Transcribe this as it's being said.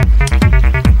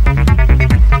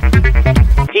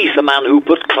man who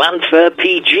put Llanfair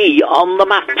PG on the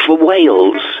map for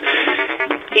Wales.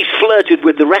 He's flirted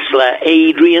with the wrestler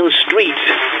Adrian Street,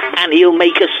 and he'll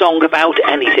make a song about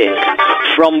anything.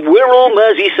 From Wirral,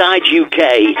 Merseyside,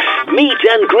 UK, meet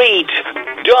and greet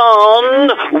Don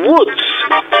Woods.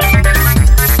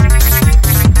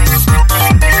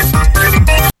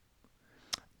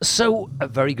 So, a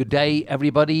very good day,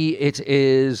 everybody. It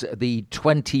is the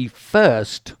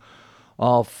 21st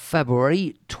of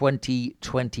February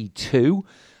 2022.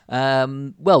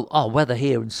 Our weather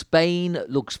here in Spain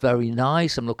looks very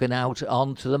nice. I'm looking out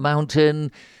onto the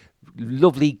mountain.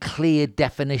 Lovely, clear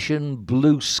definition,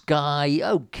 blue sky.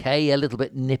 Okay, a little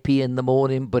bit nippy in the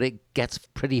morning, but it gets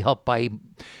pretty hot by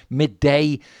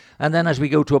midday. And then as we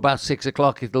go to about 6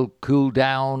 o'clock, it'll cool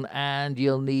down and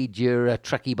you'll need your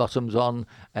trekkie bottoms on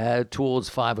towards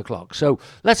 5 o'clock. So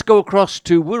let's go across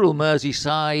to Wirral,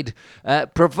 Merseyside,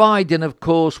 providing, of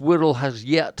course, Wirral has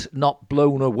yet not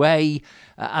blown away.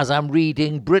 As I'm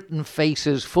reading, Britain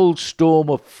faces full storm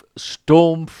of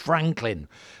Storm Franklin.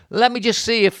 Let me just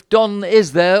see if Don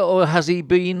is there or has he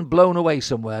been blown away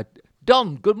somewhere.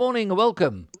 Don, good morning and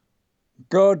welcome.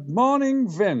 Good morning,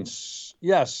 Vince.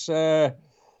 Yes, I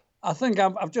think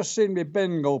I've just seen my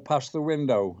bin go past the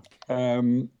window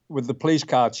with the police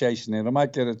car chasing it. I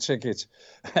might get a ticket.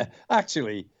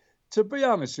 Actually, to be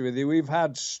honest with you, we've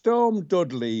had Storm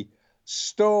Dudley,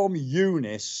 Storm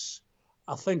Eunice.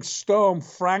 I think Storm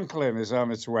Franklin is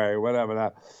on its way, whatever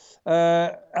that.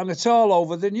 And it's all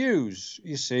over the news.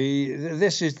 You see,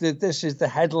 this is the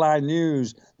headline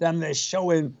news. Then they're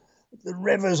showing the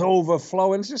rivers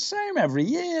overflowing. It's the same every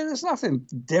year. There's nothing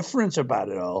different about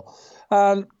it all.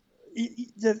 And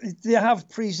they have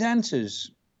presenters.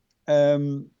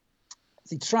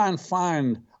 They try and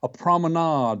find a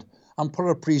promenade and put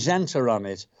a presenter on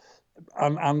it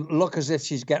and look as if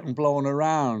she's getting blown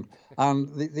around. And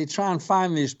they try and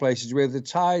find these places where the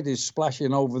tide is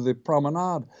splashing over the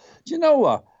promenade. Do you know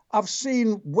what? I've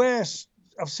seen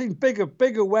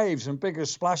bigger waves and bigger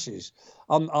splashes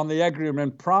on the Egham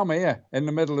and Prom here in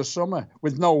the middle of summer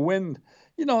with no wind.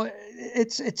 You know,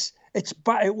 it's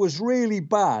bad. It was really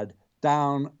bad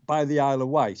down by the Isle of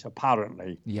Wight,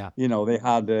 apparently. Yeah. You know, they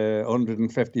had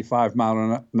 155 mile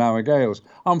an hour gales.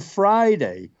 On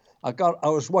Friday, I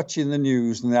was watching the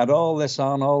news and they had all this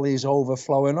on, all these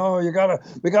overflowing. Oh, we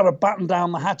gotta batten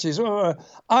down the hatches. Oh.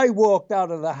 I walked out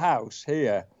of the house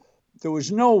here. There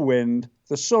was no wind,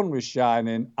 the sun was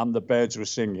shining, and the birds were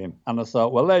singing. And I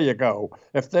thought, well, there you go.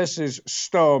 If this is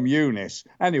Storm Eunice.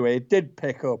 Anyway, it did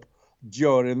pick up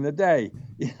during the day,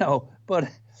 you know. But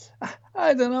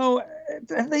I don't know.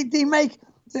 They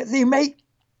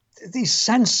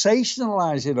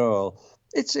sensationalize it all.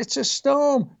 It's a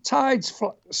storm. Tides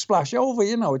splash over,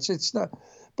 you know. It's not.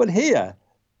 But here,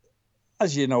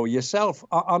 as you know yourself,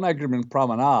 on Egham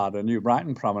Promenade and New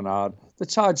Brighton Promenade, the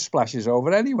tide splashes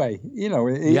over anyway. You know,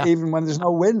 even when there's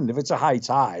no wind, if it's a high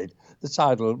tide, the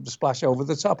tide will splash over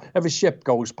the top. Every ship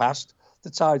goes past, the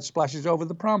tide splashes over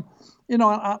the prom. You know,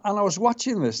 and I was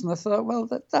watching this and I thought, well,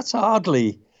 that's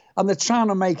hardly. And they're trying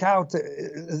to make out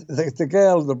the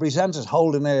girl, the presenter's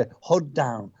holding her hood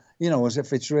down, you know, as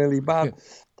if it's really bad.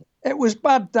 It was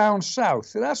bad down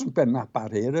south. It hasn't been that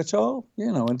bad here at all,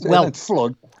 you know. And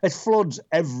it floods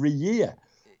every year.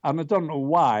 And I don't know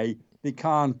why they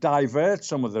can't divert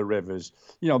some of the rivers.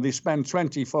 You know, they spend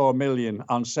 24 million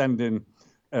on sending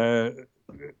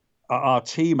our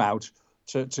team out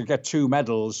to get 2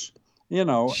 medals, you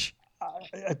know.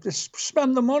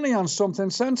 Spend the money on something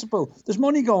sensible. There's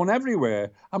money going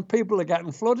everywhere, and people are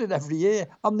getting flooded every year,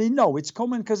 and they know it's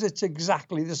coming because it's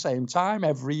exactly the same time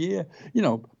every year. You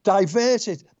know, divert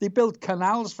it. They built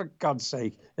canals, for God's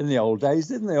sake, in the old days,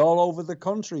 didn't they? All over the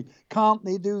country. Can't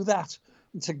they do that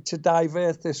to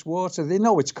divert this water? They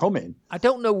know it's coming. I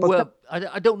don't know.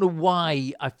 I don't know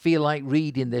why I feel like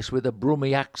reading this with a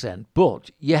Brummie accent, but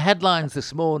your headlines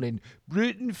this morning: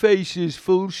 Britain faces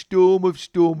full storm of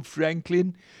Storm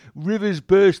Franklin. Rivers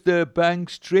burst their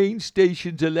banks. Train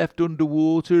stations are left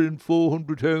underwater and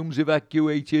 400 homes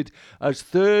evacuated as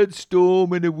third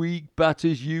storm in a week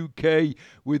batters UK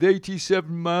with 87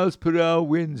 miles per hour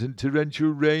winds and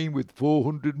torrential rain with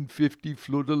 450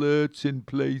 flood alerts in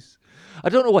place. I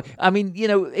don't know why. I mean, you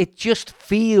know, it just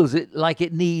feels like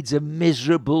it needs a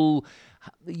miserable,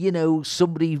 you know,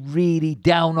 somebody really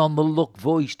down on the luck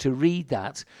voice to read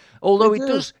that. Although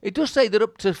it does say that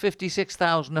up to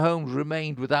 56,000 homes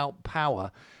remained without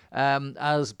power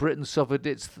as Britain suffered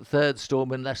its third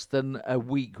storm in less than a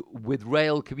week, with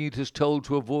rail commuters told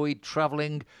to avoid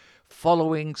travelling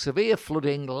following severe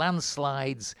flooding,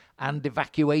 landslides and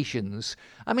evacuations.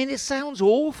 I mean, it sounds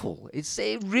awful. It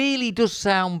really does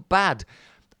sound bad.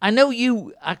 I know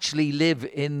you actually live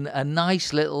in a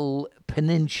nice little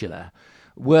peninsula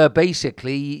where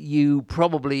basically you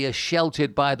probably are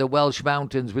sheltered by the Welsh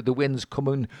mountains with the winds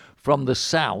coming from the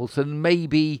south, and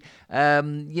maybe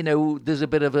there's a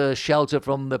bit of a shelter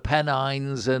from the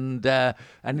Pennines and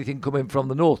anything coming from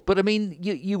the north. But I mean,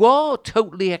 you are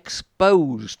totally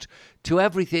exposed to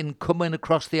everything coming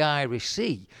across the Irish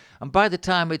Sea, and by the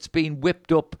time it's been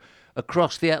whipped up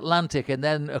across the Atlantic and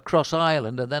then across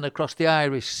Ireland and then across the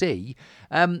Irish Sea,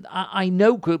 I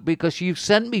know because you've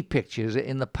sent me pictures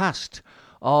in the past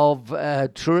of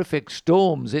terrific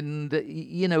storms.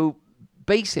 And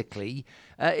basically,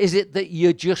 is it that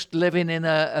you're just living in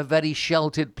a very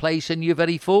sheltered place and you're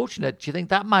very fortunate? Do you think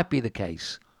that might be the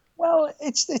case? Well,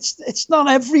 it's not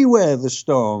everywhere, the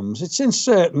storms. It's in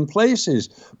certain places.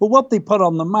 But what they put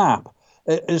on the map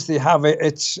is they have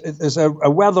there's a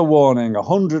weather warning,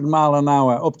 100 mile an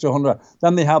hour, up to 100.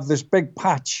 Then they have this big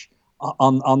patch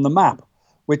on the map,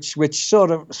 which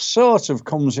sort of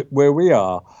comes where we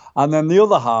are. And then the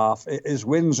other half is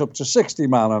winds up to 60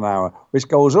 mile an hour, which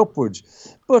goes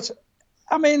upwards. But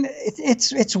I mean,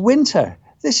 it's winter.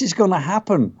 This is going to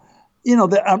happen.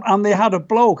 And they had a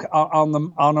bloke on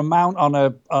a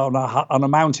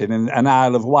mountain in an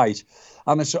Isle of Wight,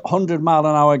 and it's 100 mile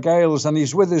an hour gales, and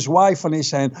he's with his wife, and he's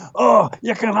saying, "Oh,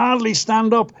 you can hardly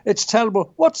stand up. It's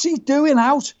terrible." What's he doing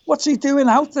out? What's he doing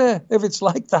out there if it's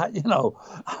like that?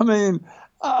 I mean,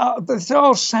 it's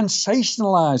all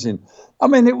sensationalizing. I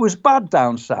mean, it was bad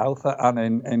down south and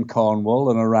in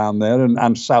Cornwall and around there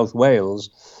and South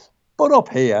Wales, but up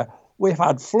here we've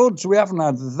had floods. We haven't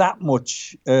had that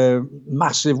much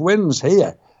massive winds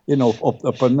here,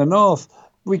 up in the north.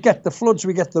 We get the floods,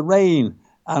 we get the rain,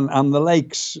 and the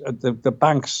lakes, the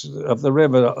banks of the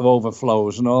river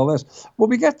overflows and all this. Well,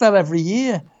 we get that every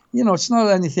year. It's not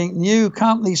anything new.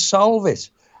 Can't they solve it?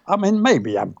 I mean,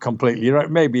 maybe I'm completely right.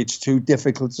 Maybe it's too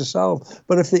difficult to solve.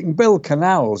 But if they can build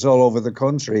canals all over the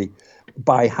country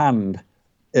by hand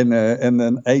in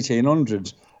the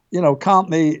 1800s,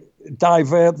 can't they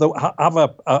have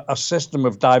a system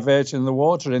of diverting the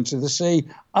water into the sea?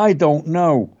 I don't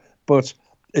know, but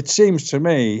it seems to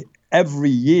me every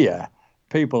year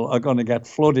people are going to get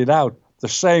flooded out. The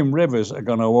same rivers are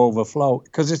going to overflow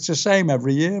because it's the same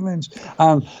every year, Vince.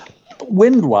 And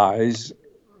wind-wise,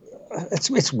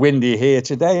 it's windy here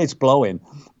today. It's blowing,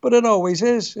 but it always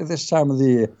is at this time of the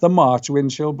year. The March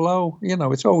wind shall blow.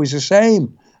 It's always the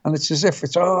same. And it's as if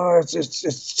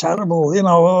it's terrible,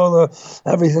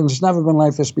 everything's never been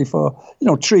like this before.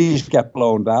 Trees get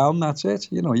blown down, that's it.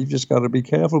 You've just got to be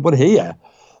careful. But here,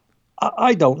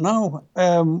 I don't know.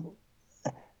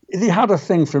 They had a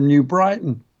thing from New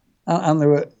Brighton, and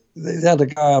they had a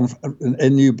guy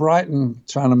in New Brighton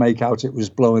trying to make out it was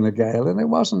blowing a gale, and it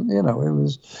wasn't. It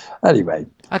was anyway.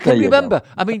 I can remember.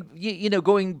 I mean,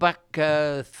 going back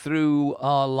through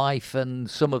our life and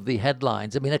some of the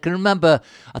headlines. I mean, I can remember.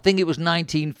 I think it was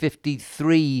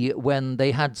 1953 when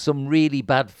they had some really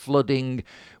bad flooding,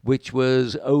 which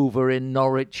was over in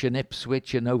Norwich and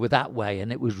Ipswich and over that way,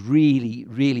 and it was really,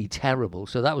 really terrible.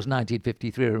 So that was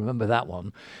 1953. I remember that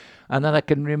one. And then I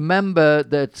can remember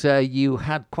that you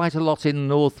had quite a lot in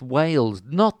North Wales,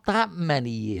 not that many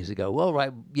years ago. All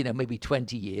right, maybe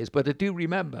 20 years, but I do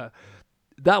remember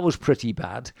that was pretty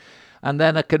bad. And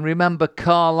then I can remember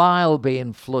Carlisle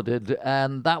being flooded,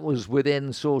 and that was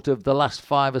within sort of the last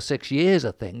 5 or 6 years,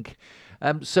 I think.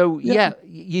 So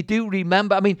you do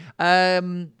remember. I mean,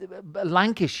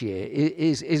 Lancashire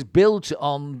is built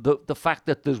on the fact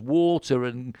that there's water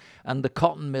and the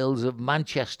cotton mills of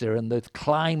Manchester and the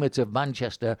climate of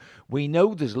Manchester. We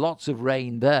know there's lots of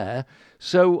rain there.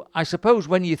 So I suppose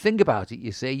when you think about it,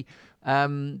 you see,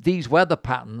 these weather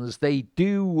patterns, they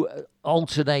do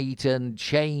alternate and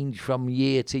change from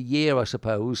year to year, I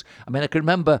suppose. I mean, I can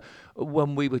remember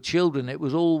when we were children, it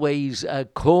was always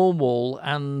Cornwall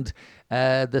and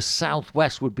the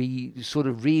southwest would be sort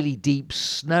of really deep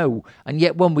snow. And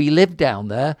yet when we lived down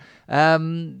there,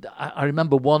 I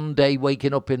remember one day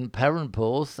waking up in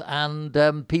Perranporth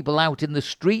and people out in the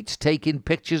streets taking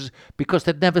pictures because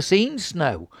they'd never seen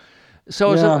snow.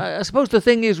 So I suppose the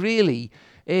thing is really,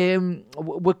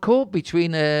 we're caught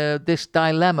between this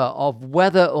dilemma of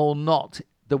whether or not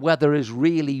the weather is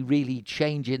really, really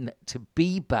changing to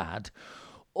be bad,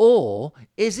 or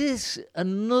is this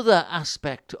another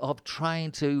aspect of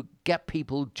trying to get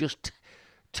people just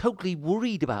totally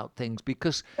worried about things?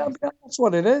 Because that's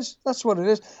what it is. That's what it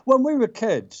is. When we were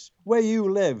kids, where you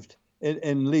lived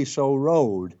in Leasowe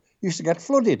Road used to get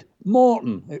flooded.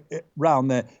 Morton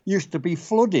round there used to be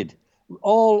flooded.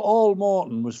 All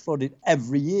Morton was flooded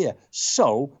every year.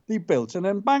 So they built an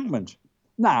embankment.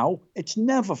 Now it's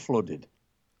never flooded.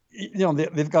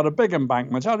 they've got a big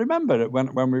embankment. I remember it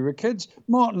when we were kids.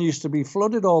 Morton used to be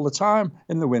flooded all the time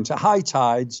in the winter, high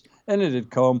tides, and it'd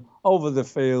come over the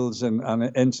fields and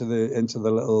into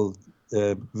the little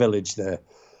village there.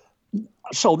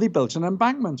 So they built an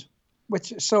embankment,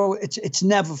 so it's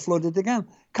never flooded again.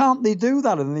 Can't they do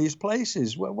that in these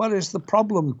places? What is the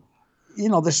problem?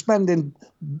 They're spending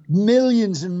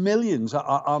millions and millions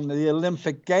on the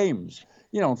Olympic Games,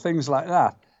 things like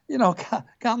that.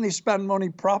 Can't they spend money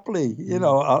properly,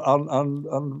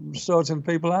 on sorting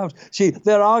people out? See,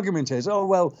 their argument is, oh,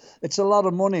 well, it's a lot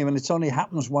of money and it only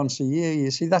happens once a year.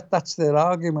 You see, that's their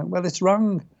argument. Well, it's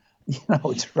wrong.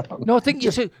 It's wrong. No, I think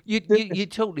you're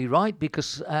totally right,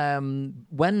 because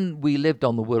when we lived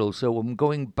on the Wirral, so I'm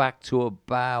going back to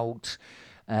about,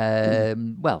 I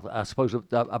suppose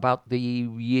about the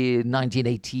year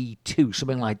 1982,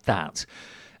 something like that.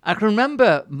 I can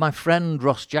remember my friend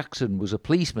Ross Jackson was a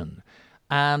policeman,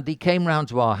 and he came round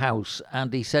to our house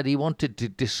and he said he wanted to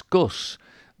discuss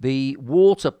the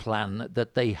water plan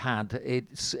that they had.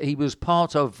 He was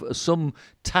part of some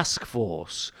task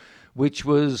force which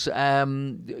was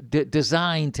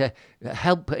designed to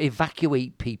help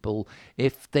evacuate people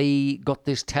if they got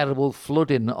this terrible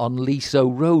flooding on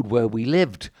Leasowe Road where we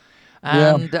lived.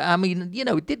 And I mean,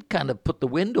 it did kind of put the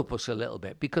wind up us a little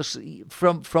bit, because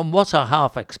from what I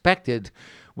half expected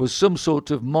was some sort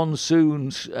of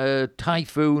monsoon,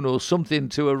 typhoon or something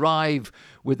to arrive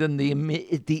within the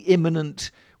imminent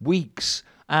weeks.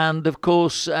 And of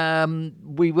course,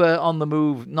 we were on the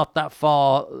move not that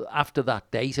far after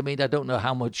that date. I mean, I don't know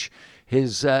how much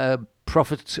his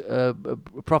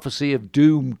prophecy of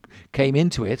doom came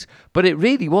into it, but it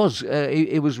really was.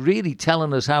 It was really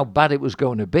telling us how bad it was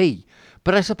going to be.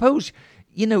 But I suppose,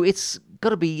 it's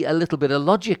got to be a little bit of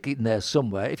logic in there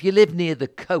somewhere. If you live near the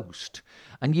coast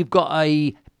and you've got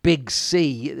a big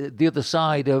sea the other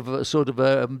side of a sort of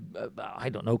a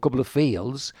couple of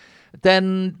fields,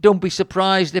 then don't be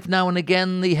surprised if now and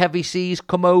again the heavy seas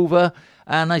come over.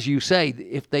 And as you say,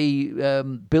 if they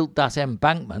built that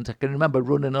embankment, I can remember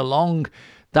running along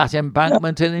that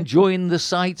embankment and enjoying the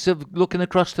sights of looking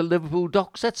across to Liverpool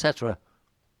docks, etc.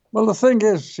 Well, the thing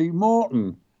is, see,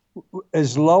 Morton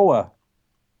is lower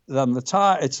than the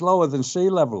tide. It's lower than sea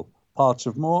level, parts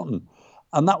of Morton,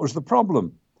 and that was the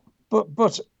problem.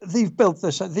 But they built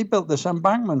this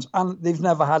embankment, and they've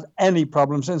never had any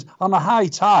problem since. On a high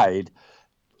tide,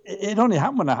 it only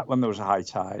happened when there was a high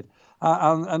tide,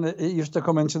 and it used to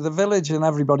come into the village, and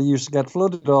everybody used to get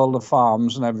flooded. All the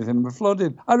farms and everything were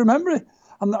flooded. I remember it,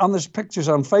 and there's pictures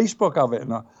on Facebook of it.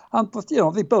 But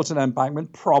they built an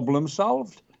embankment, problem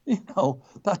solved.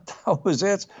 That was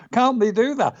it. Can't they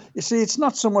do that? You see, it's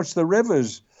not so much the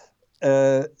rivers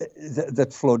that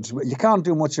floods. You can't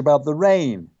do much about the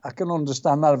rain. I can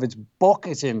understand that if it's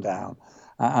bucketing down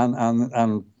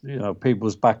and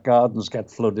people's back gardens get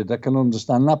flooded. I can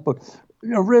understand that. But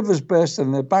rivers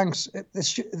bursting their banks,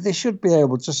 they should be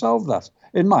able to solve that,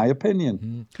 in my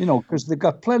opinion. Because they've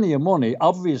got plenty of money,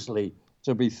 obviously,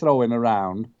 to be throwing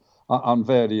around on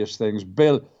various things.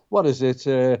 What is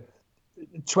it?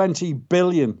 20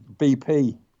 billion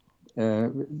BP.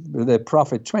 Their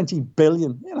profit, 20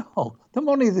 billion. The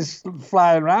money that's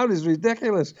flying around is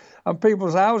ridiculous, and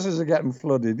people's houses are getting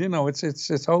flooded.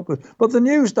 It's hopeless. But the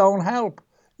news don't help.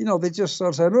 They just sort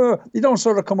of say, they don't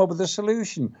sort of come up with a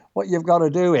solution. What you've got to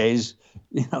do is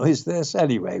this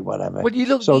anyway, whatever. Well, you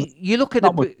look at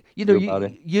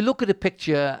you look at a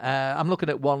picture. I'm looking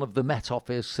at one of the Met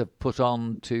Office have put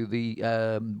on to the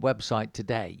website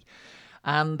today.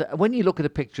 And when you look at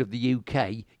a picture of the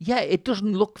UK, it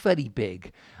doesn't look very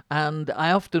big. And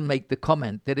I often make the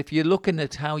comment that if you're looking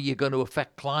at how you're going to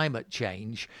affect climate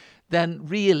change, then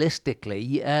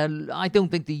realistically, I don't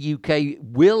think the UK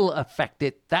will affect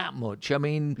it that much. I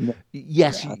mean,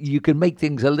 yes, you can make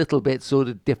things a little bit sort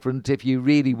of different if you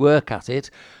really work at it.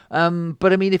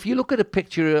 But I mean, if you look at a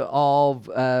picture of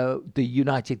the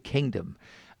United Kingdom,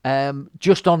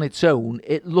 just on its own,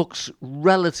 it looks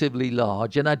relatively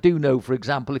large. And I do know, for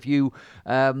example, if you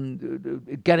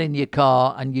get in your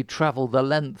car and you travel the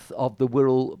length of the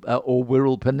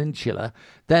Wirral Peninsula,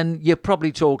 then you're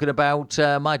probably talking about,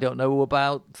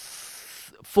 about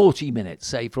 40 minutes,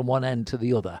 say, from one end to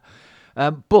the other.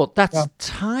 But that's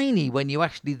tiny when you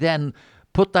actually then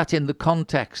put that in the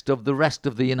context of the rest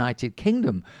of the United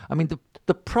Kingdom. I mean,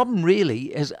 the problem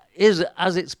really is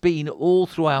as it's been all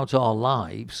throughout our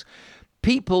lives,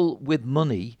 people with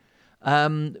money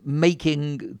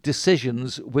making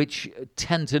decisions which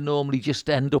tend to normally just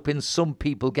end up in some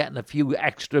people getting a few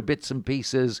extra bits and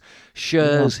pieces,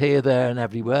 shares here, there and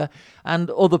everywhere, and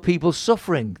other people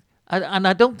suffering. And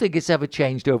I don't think it's ever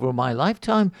changed over my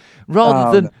lifetime.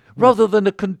 Rather than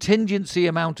a contingency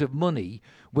amount of money,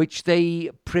 which they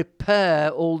prepare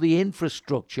all the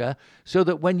infrastructure so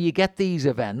that when you get these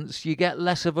events, you get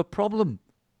less of a problem.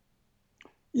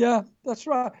 Yeah, that's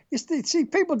right. See,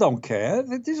 people don't care.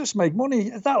 They just make money.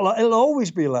 It'll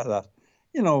always be like that.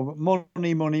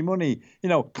 Money, money, money.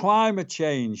 Climate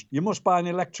change. You must buy an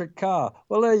electric car.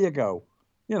 Well, there you go.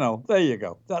 There you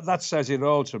go. That says it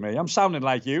all to me. I'm sounding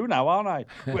like you now, aren't I?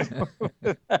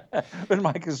 With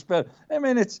my conspiracy. I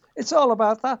mean, it's all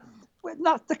about that.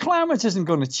 The climate isn't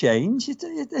going to change.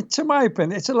 To my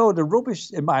opinion, it's a load of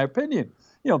rubbish, in my opinion.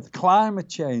 The climate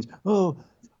change. Oh,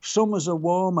 summers are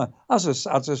warmer. As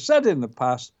I said in the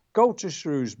past, go to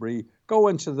Shrewsbury, go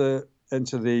into the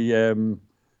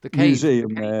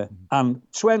museum there, and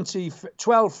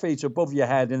 12 feet above your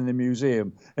head in the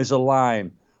museum is a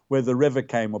line where the river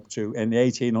came up to in the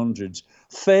 1800s.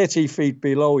 30 feet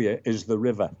below you is the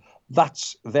river.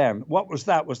 That's then. What was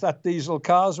that? Was that diesel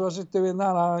cars? Was it doing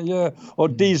that? Yeah. Or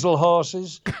diesel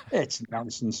horses? It's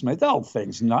nonsense, mate. The whole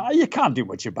thing's not. You can't do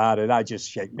much about it. I just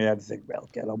shake my head and think, well,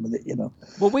 get on with it,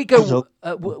 Well,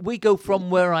 we go from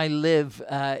where I live.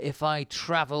 If I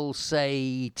travel,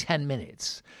 say, 10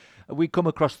 minutes, we come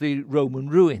across the Roman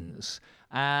ruins.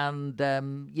 And,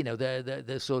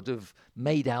 they're sort of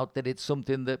made out that it's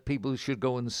something that people should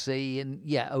go and see. And,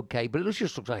 yeah, okay, but it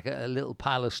just looks like a little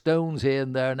pile of stones here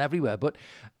and there and everywhere. But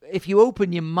if you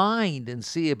open your mind and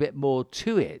see a bit more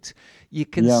to it, you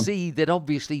can see that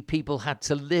obviously people had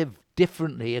to live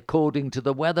differently according to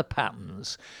the weather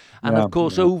patterns. And of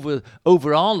course,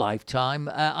 over our lifetime,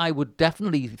 I would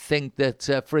definitely think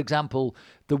that, for example,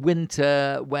 the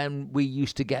winter when we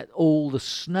used to get all the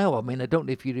snow. I mean, I don't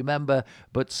know if you remember,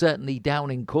 but certainly down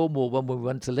in Cornwall when we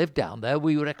went to live down there,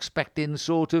 we were expecting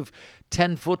sort of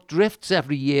 10-foot drifts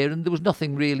every year, and there was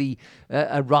nothing really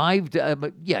arrived.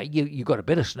 You got a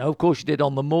bit of snow, of course you did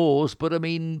on the moors, but I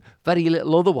mean, very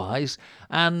little otherwise.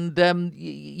 And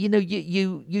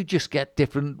you just get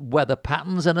different weather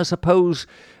patterns, and I suppose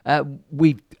on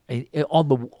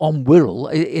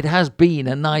Wirral, it has been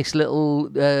a nice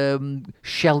little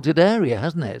sheltered area,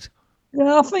 hasn't it?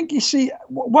 Yeah, I think, you see,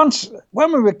 once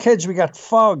when we were kids, we got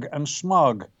fog and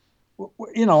smog,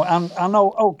 and I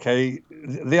know, okay,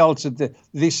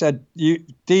 they said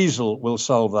diesel will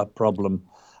solve that problem,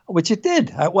 which it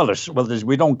did.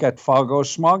 We don't get fog or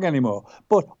smog anymore,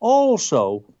 but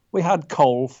also we had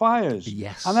coal fires.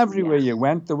 Yes. And everywhere you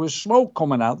went, there was smoke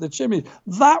coming out the chimney.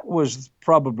 That was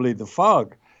probably the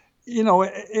fog. We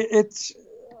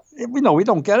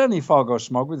don't get any fog or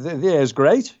smoke. The air's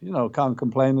great. Can't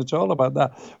complain at all about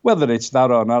that. Whether it's that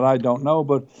or not, I don't know.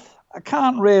 But I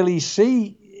can't really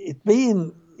see it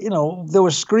being, they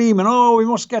were screaming, oh, we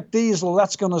must get diesel.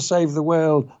 That's going to save the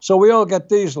world. So we all get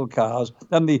diesel cars.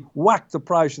 Then they whack the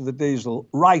price of the diesel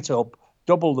right up,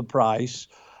 double the price.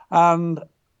 And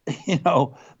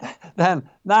then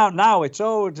now it's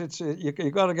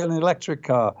you got to get an electric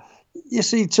car. You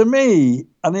see, to me,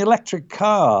 an electric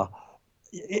car,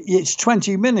 it's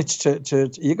 20 minutes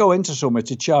to you go into somewhere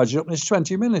to charge it up, and it's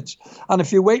 20 minutes. And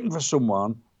if you're waiting for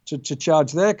someone to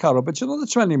charge their car up, it's another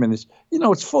 20 minutes.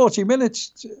 It's 40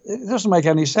 minutes. It doesn't make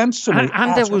any sense to me.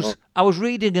 And I was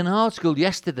reading an article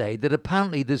yesterday that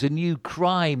apparently there's a new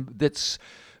crime that's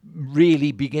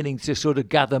really beginning to sort of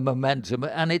gather momentum,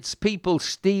 and it's people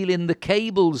stealing the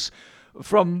cables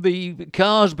from the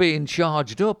cars being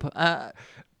charged up.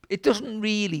 It doesn't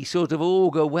really sort of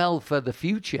augur well for the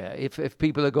future if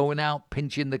people are going out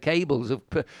pinching the cables of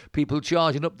people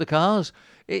charging up the cars.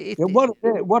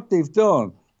 What they've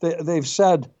done, they've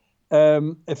said,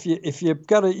 if you've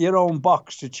got your own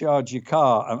box to charge your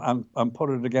car and put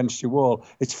it against your wall,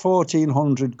 it's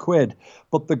 £1,400,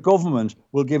 but the government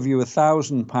will give you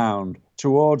 £1,000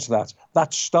 towards that.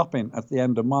 That's stopping at the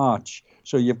end of March.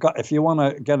 So if you want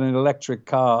to get an electric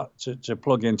car to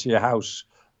plug into your house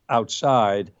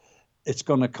outside, it's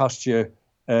going to cost you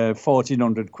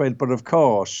 £1,400. But of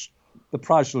course, the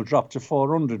price will drop to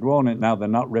 400, won't it? Now they're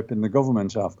not ripping the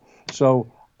government off.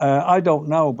 So I don't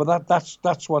know, but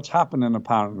that's what's happening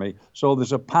apparently. So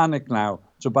there's a panic now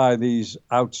to buy these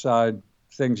outside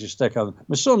things you stick on.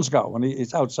 My son's got one.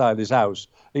 He's outside his house.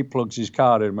 He plugs his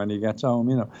car in when he gets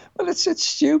home. But it's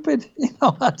stupid.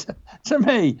 To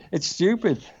me, it's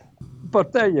stupid.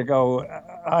 But there you go.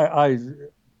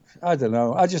 I don't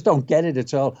know. I just don't get it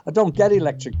at all. I don't get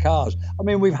electric cars. I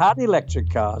mean, we've had electric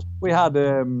cars. We had,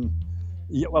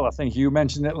 I think you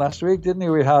mentioned it last week, didn't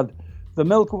you? We had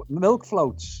the milk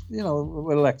floats,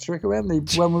 were electric, weren't they,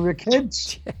 when we were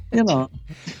kids? You know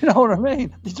what I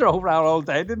mean? They drove around all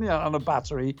day, didn't they, on a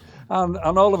battery, and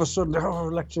all of a sudden,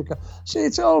 electric. See,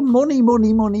 it's all money.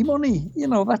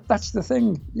 That's the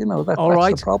thing. That's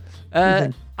right. the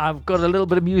problem. I've got a little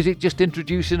bit of music, just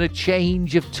introducing a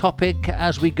change of topic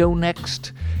as we go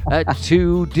next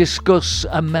to discuss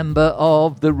a member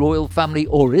of the royal family,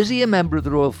 or is he a member of the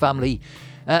royal family?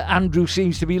 Andrew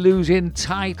seems to be losing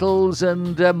titles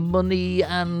and money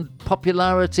and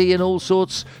popularity and all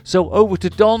sorts. So over to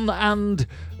Don and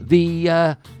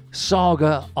the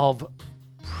saga of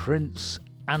Prince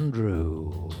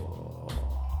Andrew.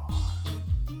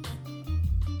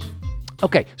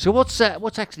 Okay, so what's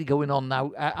actually going on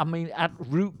now? I mean, at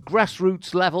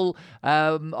grassroots level,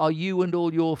 are you and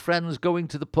all your friends going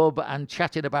to the pub and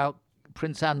chatting about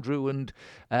Prince Andrew? And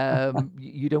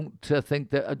you don't think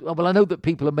that... well, I know that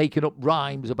people are making up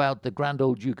rhymes about the Grand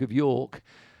Old Duke of York.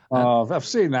 I've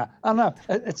seen that. I know.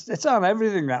 It's on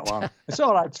everything, that one. It's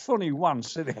all right. It's funny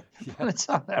once, isn't it? And it's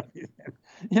on everything.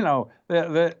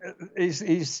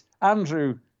 He's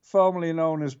Andrew, formerly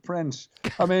known as Prince.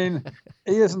 I mean,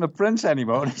 he isn't a prince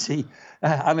anymore, is he?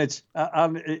 And he's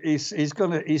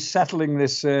settling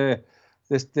this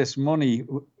money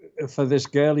for this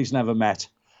girl he's never met.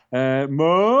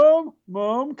 Mum,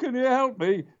 can you help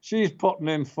me? She's putting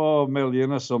in 4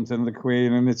 million or something, the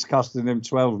Queen, and it's costing him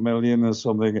 12 million or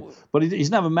something. But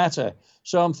he's never met her.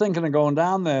 So I'm thinking of going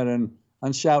down there and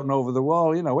shouting over the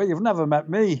wall, well, you've never met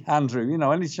me, Andrew,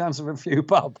 any chance of a few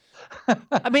bob?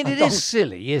 I mean, it is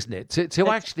silly, isn't it? To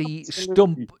actually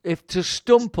stump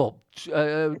up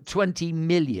 20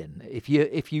 million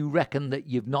if you reckon that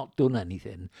you've not done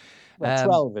anything. Well,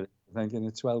 12, I think,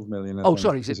 it's 12 million.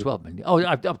 Sorry, is it 12 million? Oh,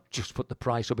 I've just put the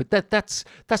price up. But that's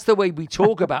the way we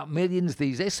talk about millions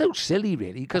these days. It's so silly,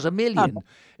 really, because a million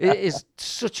is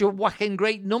such a whacking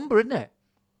great number, isn't it?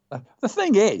 The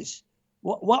thing is,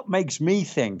 what makes me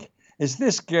think is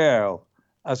this girl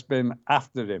has been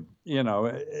after him,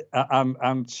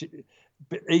 and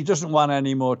he doesn't want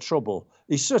any more trouble.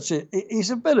 He's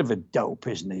a bit of a dope,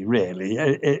 isn't he, really?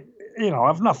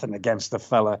 I've nothing against the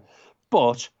fella,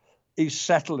 but he's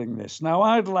settling this. Now,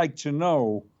 I'd like to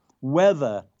know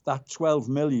whether that 12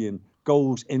 million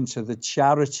goes into the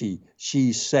charity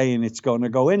she's saying it's going to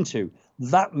go into.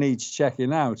 That needs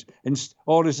checking out.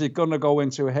 Or is it going to go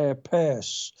into her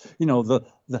purse? The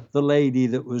lady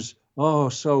that was,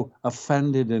 so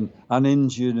offended and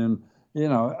injured. And,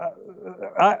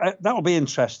 that'll be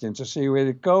interesting to see where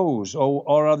it goes.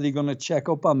 Or are they going to check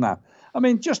up on that? I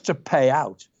mean, just to pay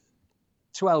out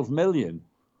 12 million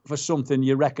for something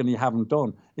you reckon you haven't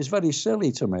done is very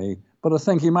silly to me. But I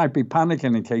think he might be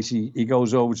panicking in case he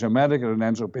goes over to America and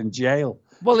ends up in jail.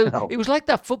 Well, it was like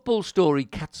that football story,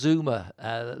 Katzuma,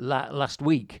 last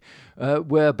week,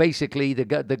 where basically the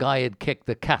guy had kicked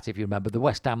the cat, if you remember, the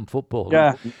West Ham footballer.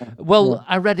 Yeah. Well,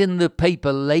 I read in the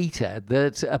paper later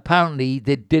that apparently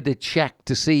they did a check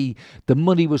to see the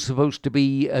money was supposed to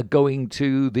be going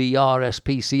to the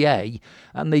RSPCA,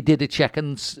 and they did a check,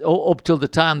 and up till the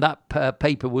time that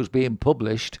paper was being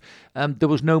published, there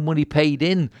was no money paid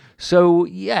in. So,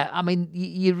 yeah, I mean,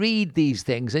 you read these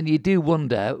things and you do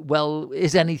wonder, well,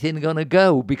 is anything going to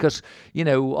go? Because,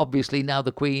 obviously now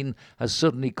the Queen has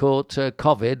suddenly caught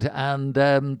COVID, and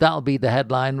that'll be the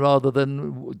headline rather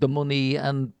than the money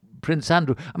and Prince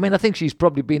Andrew. I mean, I think she's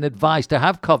probably been advised to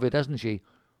have COVID, hasn't she?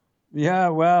 Yeah,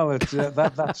 well, it's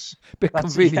that's bit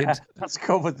convenient. Yeah, that's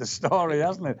covered the story,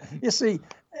 hasn't it? You see,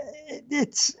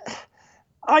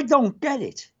 I don't get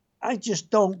it. I just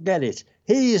don't get it.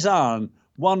 He's on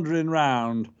wandering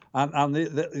round, and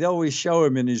they always show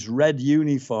him in his red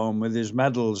uniform with his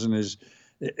medals and his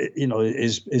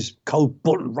coat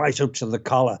buttoned right up to the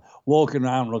collar, walking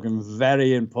around looking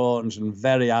very important and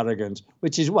very arrogant,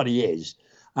 which is what he is.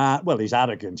 Well, he's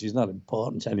arrogant. He's not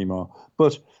important anymore.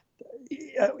 But,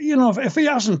 if he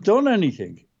hasn't done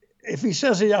anything, if he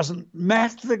says he hasn't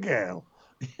met the girl,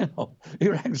 he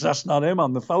reckons that's not him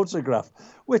on the photograph,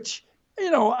 which...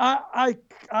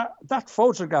 that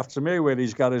photograph to me where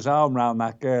he's got his arm around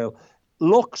that girl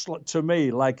looks to me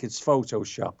like it's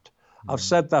photoshopped. I've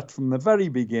said that from the very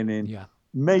beginning. Yeah.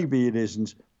 Maybe it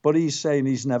isn't, but he's saying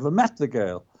he's never met the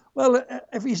girl. Well,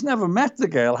 if he's never met the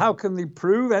girl, how can they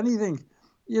prove anything?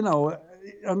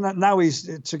 And now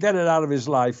he's to get it out of his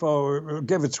life.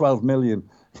 Give it 12 million.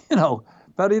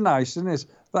 Very nice, isn't it?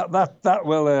 That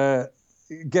will.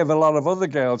 Give a lot of other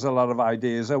girls a lot of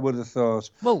ideas, I would have thought,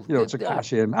 to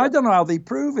cash in. I don't know how they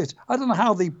prove it. I don't know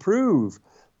how they prove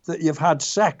that you've had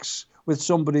sex with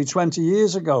somebody 20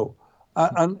 years ago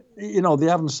And, they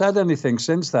haven't said anything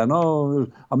since then. Oh,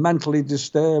 I'm mentally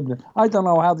disturbed. I don't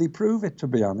know how they prove it, to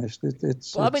be honest. Well,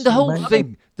 I mean, It's the whole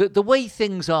amazing. thing, the way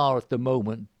things are at the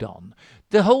moment, Don,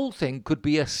 the whole thing could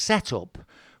be a setup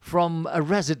from a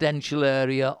residential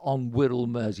area on Wirral,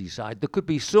 Merseyside. There could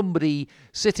be somebody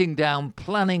sitting down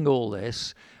planning all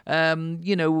this.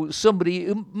 Somebody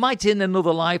who might in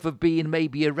another life have been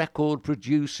maybe a record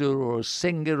producer or a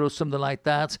singer or something like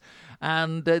that.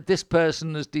 And this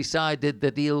person has decided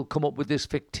that he'll come up with this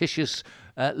fictitious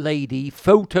lady,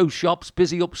 photoshops,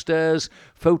 busy upstairs,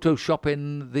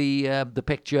 photoshopping the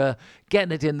picture,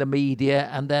 getting it in the media,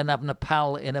 and then having a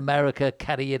pal in America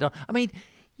carry it on. I mean,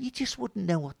 you just wouldn't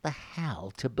know what the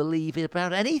hell to believe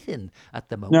about anything at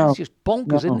the moment. No, It's just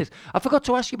bonkers, no. isn't it? I forgot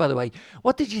to ask you, by the way,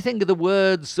 what did you think of the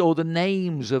words or the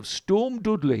names of Storm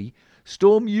Dudley,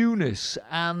 Storm Eunice,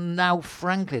 and now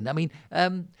Franklin? I mean,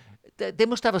 they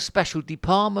must have a special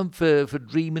department for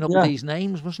dreaming up Yeah. these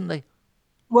names, mustn't they?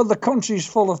 Well, the country's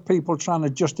full of people trying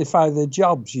to justify their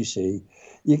jobs, you see.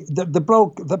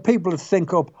 The people that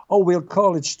think up, we'll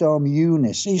call it Storm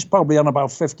Eunice, he's probably on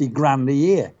about 50 grand a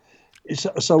year.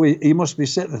 So he must be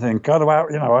sitting there thinking, God,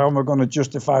 how am I going to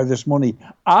justify this money?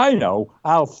 I know,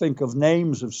 I'll think of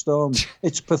names of storms.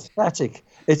 It's pathetic.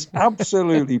 It's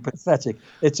absolutely pathetic.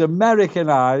 It's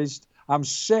Americanized. I'm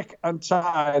sick and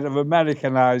tired of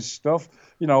Americanized stuff,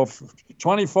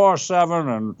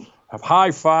 24/7 and have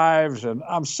high fives, and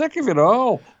I'm sick of it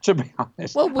all, to be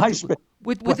honest. Well,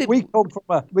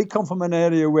 we come from an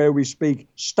area where we speak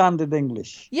standard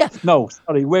English. Yeah. No,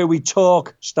 sorry, where we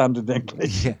talk standard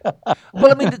English. Yeah.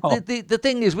 Well, I mean, the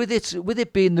thing is, with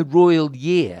it being the royal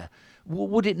year,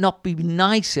 would it not be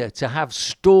nicer to have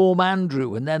Storm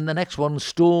Andrew and then the next one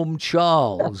Storm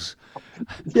Charles?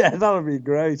 Yeah, that would be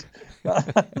great.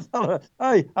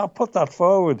 Hey, I'll put that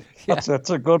forward. That's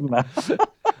a good one.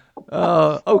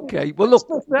 Okay. Well, look.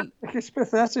 It's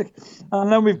pathetic.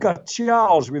 And then we've got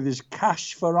Charles with his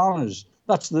cash for honours.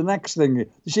 That's the next thing.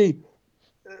 You see,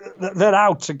 they're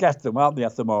out to get them, aren't they,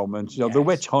 at the moment? Yes. The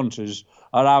witch hunters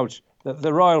are out.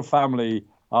 The royal family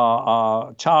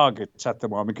are targets at the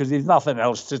moment because there's nothing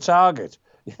else to target.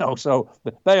 So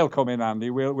they'll come in handy.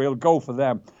 We'll go for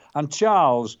them. And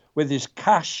Charles with his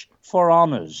cash for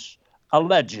honours,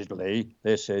 allegedly,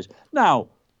 this is. Now,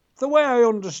 the way I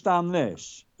understand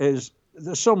this is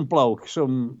there's some bloke,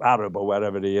 some Arab or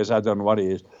wherever he is, I don't know what he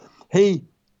is. He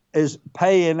is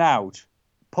paying out,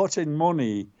 putting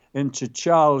money into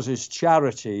Charles's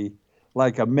charity,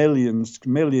 like millions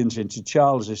into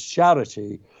Charles's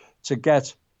charity to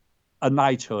get a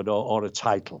knighthood or a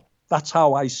title. That's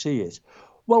how I see it.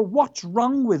 Well, what's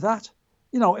wrong with that?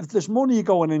 If there's money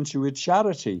going into a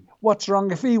charity, what's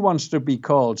wrong if he wants to be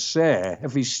called Sir?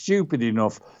 If he's stupid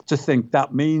enough to think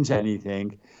that means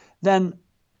anything, then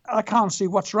I can't see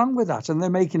what's wrong with that. And they're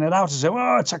making it out as if,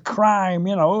 it's a crime,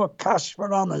 cash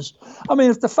for honours. I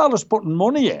mean, if the fella's putting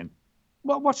money in,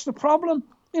 what's the problem?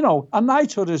 A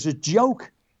knighthood is a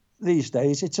joke these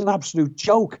days. It's an absolute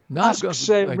joke. No, Ask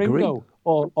Sir Ringo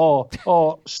or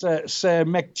Sir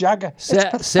Mick Jagger.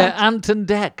 Sir Anton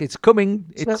Deck. It's coming.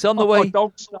 It's on the way.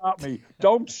 Don't start me.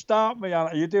 Don't start me on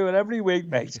it. You do it every week,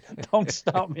 mate. Don't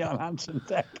start me on Anton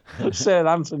Deck. Sir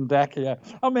Anton Deck, yeah.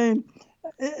 I mean,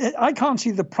 I can't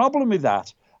see the problem with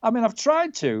that. I mean, I've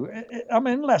tried to. I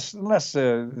mean, unless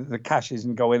the cash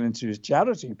isn't going into his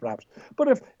charity, perhaps.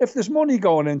 But if there's money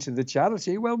going into the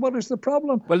charity, well, what is the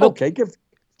problem? Well, look, okay,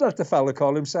 let the fella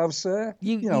call himself Sir.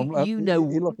 You know my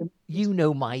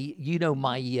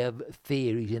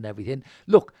theories and everything.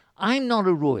 Look, I'm not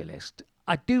a royalist.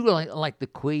 I do like the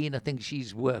Queen. I think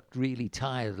she's worked really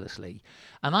tirelessly.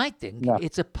 And I think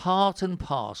it's a part and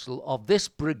parcel of this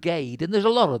brigade, and there's a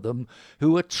lot of them,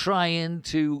 who are trying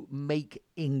to make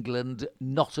England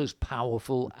not as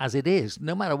powerful as it is,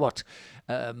 no matter what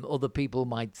other people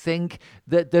might think.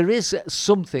 That there is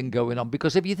something going on,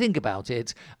 because if you think about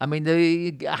it, I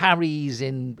mean, Harry's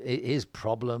in his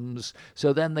problems,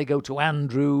 so then they go to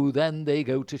Andrew, then they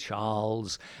go to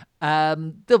Charles. I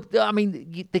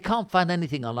mean, they can't find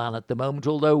anything on Anne at the moment,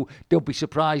 although don't be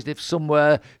surprised if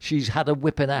somewhere she's had a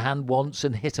whip in her hand once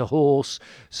and hit a horse,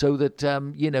 so that,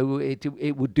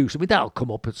 it would do something. That'll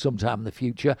come up at some time in the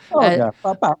future. Yeah,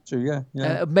 about to,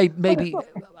 yeah. Maybe. It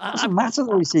doesn't matter,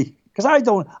 though, you see, because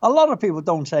a lot of people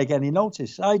don't take any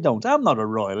notice. I don't. I'm not a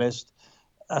royalist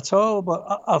at all, but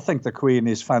I think the Queen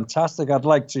is fantastic. I'd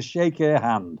like to shake her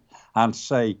hand and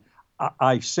say,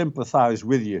 I sympathise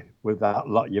with you with that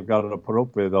lot you've got to put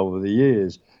up with over the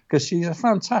years, because she's a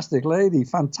fantastic lady.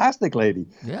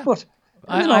 Yeah, but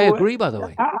I agree. By the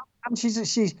way, and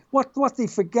she's what they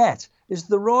forget is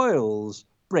the royals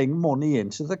bring money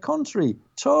into the country,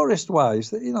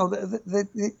 tourist-wise. You know,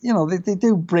 they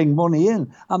do bring money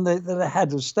in, and they're the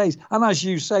head of state. And as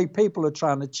you say, people are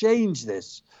trying to change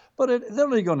this, but they're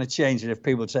only going to change it if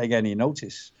people take any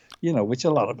notice. You know, which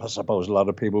I suppose a lot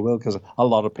of people will, because a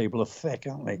lot of people are thick,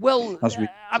 aren't they? Well,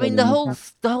 I mean, the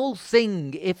whole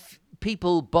thing, if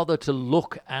people bother to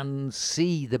look and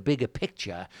see the bigger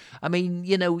picture, I mean,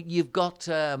 you know, you've got,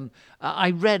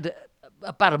 I read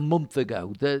about a month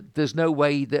ago that there's no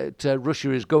way that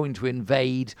Russia is going to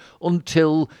invade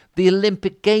until the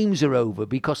Olympic Games are over,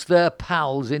 because their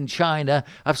pals in China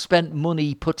have spent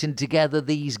money putting together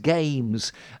these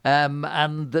games,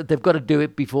 and they've got to do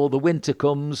it before the winter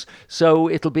comes, so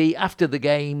it'll be after the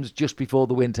games, just before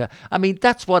the winter. I mean,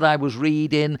 that's what I was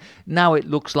reading. Now it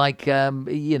looks like,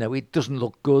 you know, it doesn't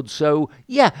look good. So,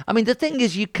 yeah, I mean, the thing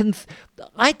is,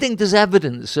 I think there's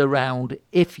evidence around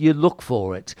if you look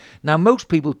for it. Now, most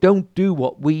people don't do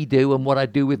what we do and what I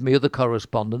do with my other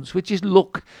correspondents, which is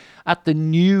look at the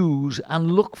news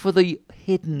and look for the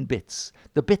hidden bits,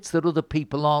 the bits that other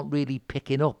people aren't really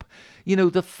picking up. You know,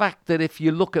 the fact that if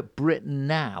you look at Britain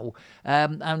now,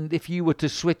 and if you were to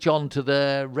switch on to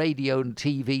the radio and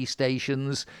TV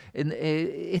stations,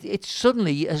 it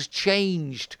suddenly has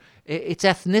changed. Its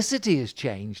ethnicity has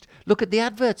changed. Look at the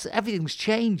adverts. Everything's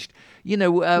changed. You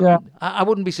know, I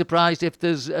wouldn't be surprised if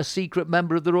there's a secret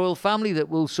member of the royal family that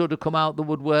will sort of come out the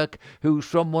woodwork who's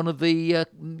from one of the,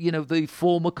 you know, the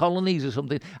former colonies or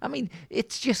something. I mean,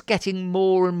 it's just getting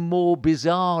more and more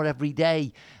bizarre every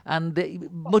day. And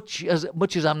much as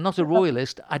I'm not a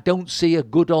royalist, I don't see a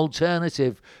good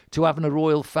alternative to having a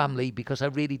royal family, because I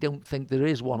really don't think there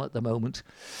is one at the moment.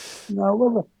 No,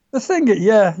 well, the thing,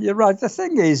 yeah, you're right. The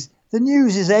thing is, the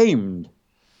news is aimed.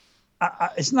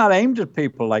 It's not aimed at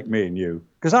people like me and you,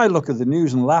 because I look at the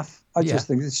news and laugh. I just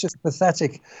think it's just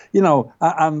pathetic, you know.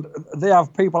 And they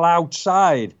have people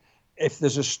outside. If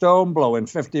there's a storm blowing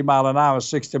 50 mile an hour,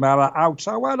 60 mile an hour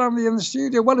outside, why don't they in the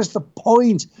studio? What is the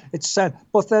point? It's said,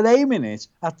 but they're aiming it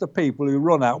at the people who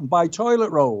run out and buy toilet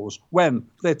rolls when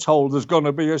they're told there's going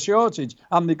to be a shortage,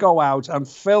 and they go out and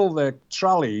fill their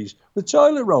trolleys with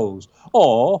toilet rolls.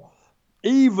 Or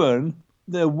even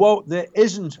there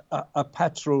isn't a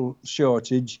petrol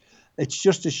shortage. It's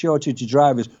just a shortage of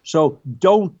drivers. So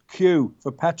don't queue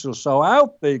for petrol. So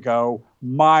out they go,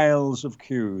 miles of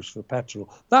queues for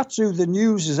petrol. That's who the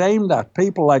news is aimed at,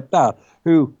 people like that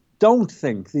who don't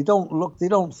think, they don't look, they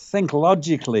don't think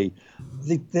logically.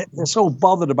 They're so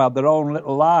bothered about their own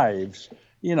little lives.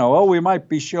 You know, oh, we might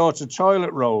be short of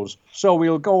toilet rolls, so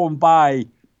we'll go and buy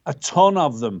a ton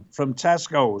of them from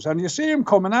Tesco's. And you see them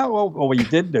coming out, or we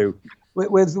did do,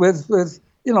 with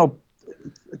you know,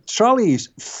 trolleys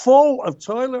full of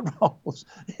toilet rolls.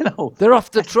 You know, they're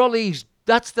off the trolleys.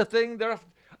 That's the thing. They're off.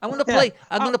 I'm going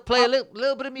to play a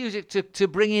little bit of music to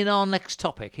bring in our next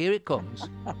topic. Here it comes.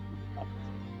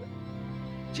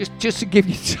 just to give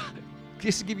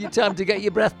you time to get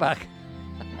your breath back.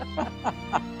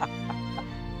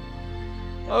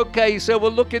 Okay, so we're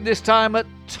looking this time at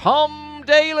Tom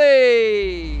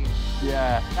Daley.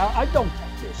 Yeah, now I don't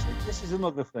get this. This is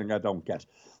another thing I don't get.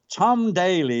 Tom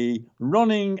Daley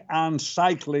running and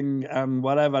cycling and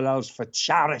whatever else for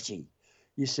charity.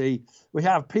 You see, we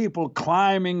have people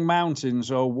climbing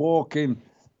mountains or walking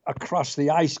across the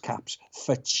ice caps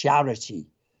for charity.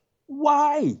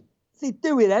 Why? They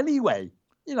do it anyway.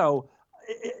 You know,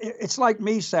 it's like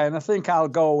me saying, I think I'll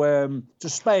go to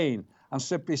Spain and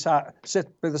sit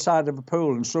by the side of a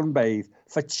pool and sunbathe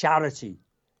for charity.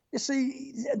 You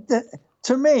see,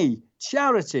 to me,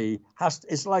 charity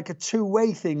is like a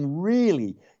two-way thing,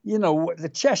 really. You know, the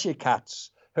Cheshire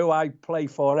Cats, who I play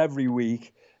for every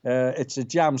week, it's a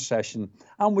jam session,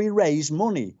 and we raise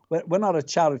money. We're not a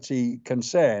charity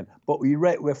concern, but we're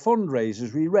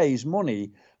fundraisers. We raise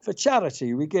money for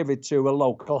charity. We give it to a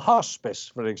local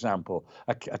hospice, for example,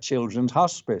 a children's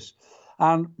hospice.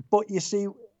 But you see,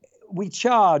 we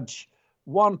charge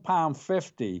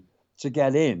 £1.50 to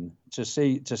get in to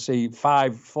see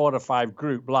 4 or 5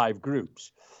 live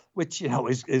groups, which, you know,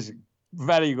 is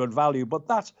very good value. But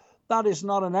that is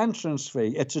not an entrance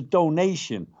fee. It's a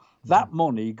donation. That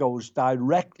money goes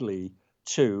directly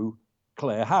to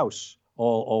Clare House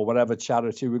or whatever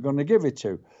charity we're going to give it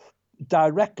to.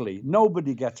 Directly.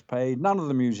 Nobody gets paid. None of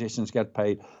the musicians get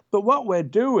paid. But what we're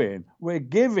doing, we're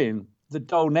giving the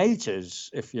donators,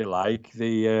 if you like,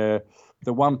 the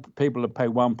people that pay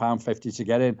 £1.50 to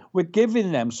get in, we're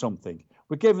giving them something.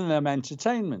 We're giving them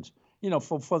entertainment, you know,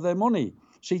 for their money.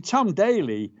 See, Tom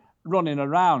Daley running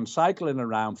around, cycling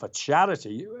around for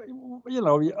charity, you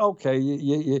know,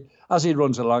 okay, as he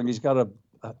runs along, he's got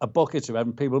a bucket of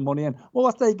having people money in. Well,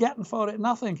 what are they getting for it?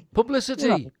 Nothing. Publicity. You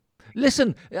know,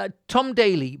 Listen, Tom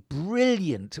Daly,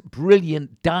 brilliant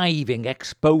diving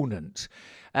exponent.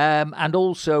 And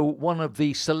also one of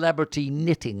the celebrity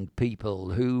knitting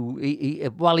people who,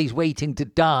 while he's waiting to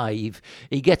dive,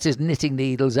 he gets his knitting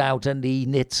needles out and he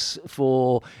knits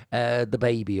for the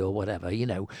baby or whatever,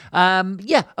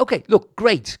 Yeah, okay, look,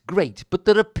 great. But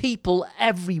there are people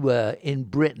everywhere in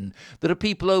Britain. There are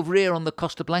people over here on the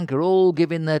Costa Blanca all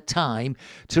giving their time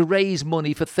to raise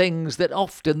money for things that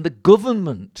often the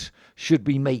government should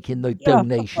be making the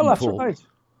donation that's for. Right.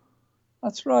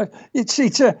 That's right. You see,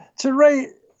 to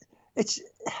raise...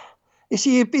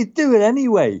 you'd be doing it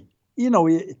anyway,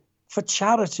 for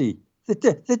charity.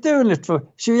 They're doing it for...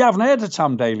 See, you haven't heard of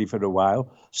Tom Daly for a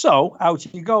while, so out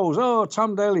he goes. Oh,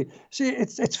 Tom Daly. See,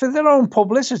 it's for their own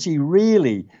publicity,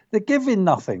 really. They're giving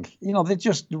nothing. They're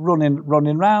just running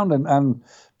around and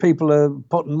people are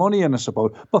putting money in, I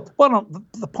suppose. But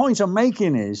the point I'm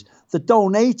making is the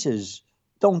donators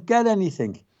don't get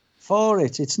anything for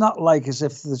it. It's not like as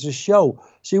if there's a show.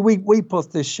 See, we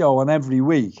put this show on every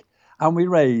week, and we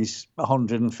raise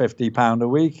 £150 a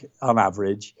week on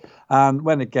average. And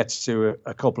when it gets to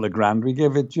a couple of grand, we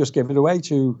give it away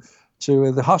to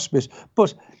the hospice.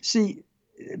 But see,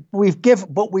 we've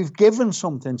given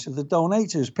something to the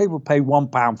donators. People pay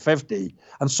 £1.50,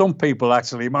 and some people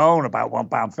actually moan about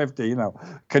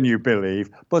 £1.50. Can you believe?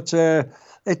 But to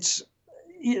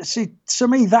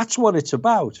me, that's what it's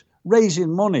about: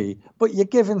 raising money, but you're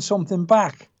giving something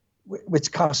back,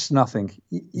 which costs nothing.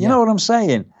 You know what I'm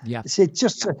saying? Yeah. See,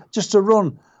 just to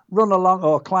run along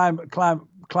or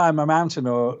climb a mountain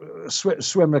or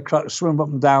swim up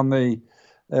and down the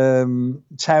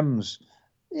Thames,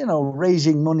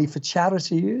 raising money for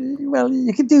charity. Well,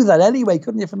 you could do that anyway,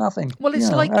 couldn't you, for nothing? Well, it's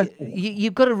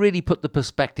you've got to really put the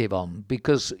perspective on,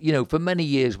 because, for many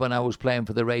years when I was playing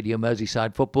for the Radio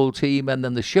Merseyside football team and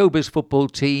then the Showbiz football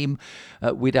team,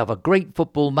 we'd have a great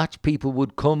football match. People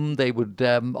would come. They would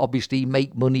obviously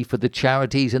make money for the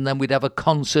charities, and then we'd have a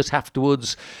concert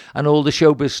afterwards and all the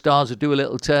Showbiz stars would do a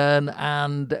little turn.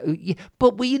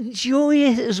 But we enjoy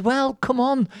it as well. Come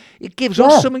on. It gives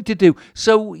us something to do.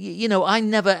 So, I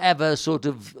never ever sort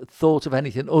of thought of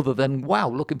anything other than, wow,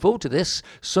 looking forward to this.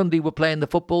 Sunday we're playing the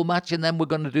football match and then we're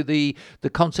going to do the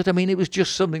concert. I mean, it was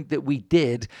just something that we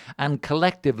did, and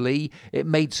collectively it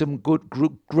made some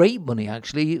great money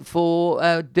actually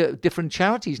for different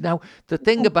charities. Now, the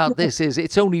thing about this is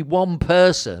it's only one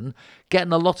person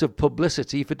getting a lot of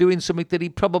publicity for doing something that he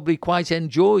probably quite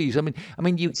enjoys. I mean,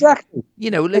 you exactly.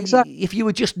 If you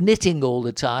were just knitting all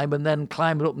the time and then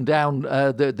climbing up and down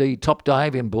the top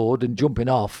diving board and jumping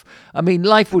off, I mean,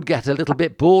 life would get a little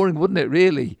bit boring, wouldn't it?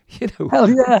 Really, Hell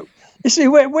yeah. You see,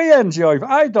 we enjoy.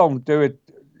 I don't do it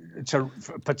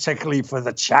particularly for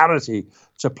the charity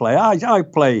to play. I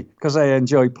play because I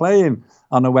enjoy playing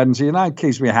on a Wednesday night.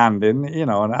 Keeps me hand in,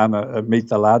 and meet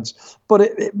the lads. But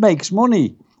it makes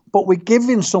money. But we're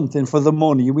giving something for the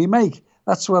money we make.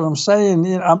 That's what I'm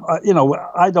saying.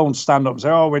 I don't stand up and say,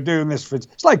 "Oh, we're doing this for."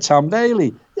 It's like Tom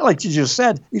Daly, like you just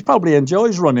said. He probably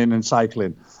enjoys running and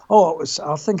cycling. Oh,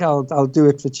 I think I'll do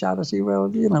it for charity.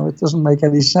 Well, it doesn't make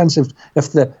any sense if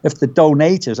the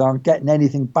donators aren't getting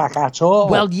anything back at all.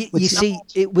 Well, you see,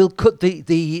 it will cut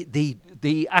the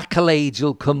accolades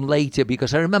will come later,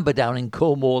 because I remember down in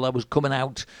Cornwall, I was coming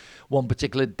out one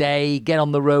particular day, get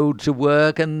on the road to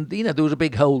work, and there was a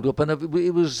big hold up, and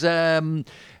it was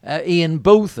Ian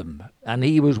Botham, and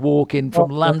he was walking from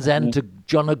Land's End to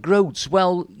John O'Groats.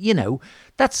 Well,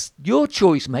 that's your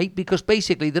choice, mate, because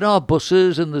basically there are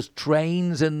buses and there's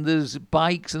trains and there's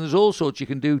bikes and there's all sorts you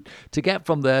can do to get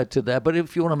from there to there. But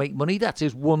if you want to make money, that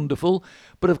is wonderful.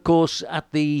 But of course,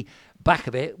 at the back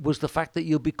of it was the fact that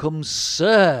you'll become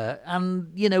Sir, and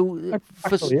exactly.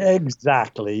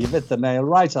 You hit the nail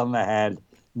right on the head.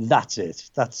 That's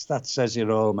it. That says it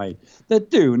all, mate. They're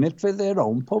doing it for their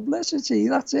own publicity.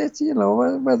 That's it.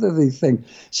 Whether they think.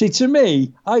 See, to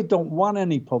me, I don't want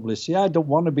any publicity. I don't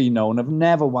want to be known. I've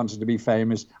never wanted to be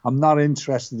famous. I'm not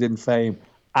interested in fame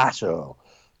at all.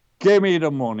 Give me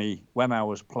the money when I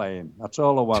was playing. That's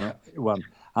all I want.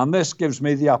 And this gives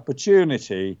me the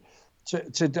opportunity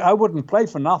to I wouldn't play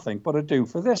for nothing, but I do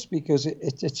for this, because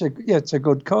it's a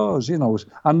good cause.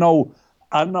 I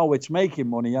know it's making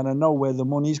money, and I know where the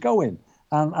money's going,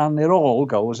 and it all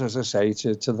goes, as I say,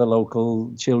 to the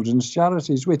local children's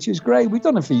charities, which is great. We've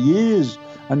done it for years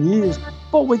and years,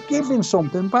 but we're giving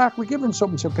something back. We're giving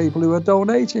something to people who are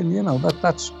donating.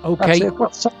 That's okay.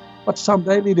 That's it. What's Tom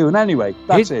Daly doing anyway?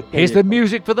 That's it. Here's the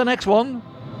music for the next one.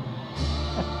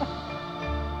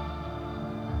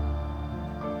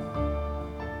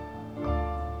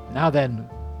 Now then,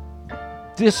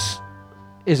 this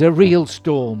is a real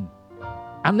storm.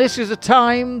 And this is a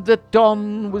time that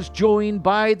Don was joined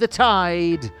by the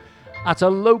Tide at a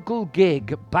local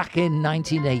gig back in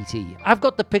 1980. I've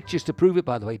got the pictures to prove it,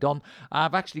 by the way, Don.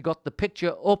 I've actually got the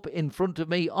picture up in front of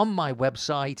me on my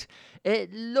website.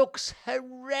 It looks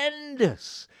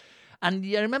horrendous. And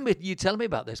I remember you telling me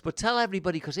about this, but tell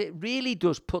everybody, because it really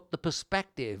does put the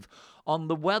perspective on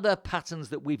the weather patterns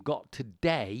that we've got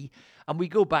today. And we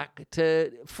go back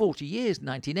to 40 years,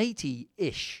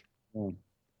 1980-ish.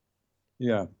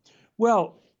 Yeah.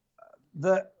 Well,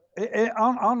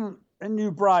 in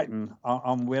New Brighton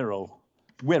on Wirral,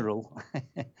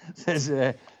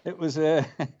 it was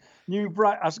New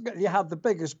Brighton. You had the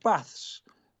biggest baths,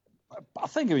 I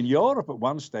think, in Europe at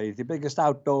one stage. The biggest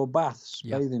outdoor baths,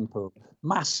 bathing pool,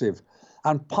 massive,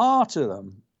 and part of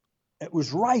them, it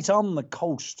was right on the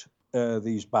coast.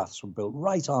 These baths were built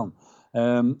right on,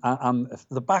 and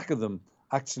the back of them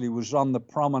actually was on the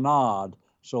promenade.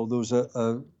 So there was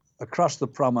across the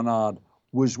promenade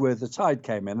was where the tide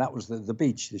came in. That was the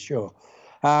beach, the shore.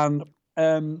 And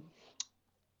at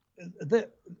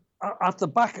the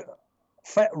back,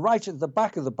 right at the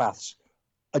back of the baths,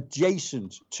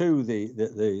 adjacent to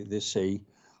the sea,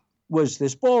 was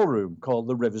this ballroom called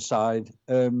the Riverside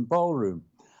Ballroom.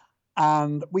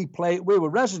 And we were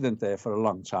resident there for a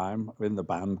long time in the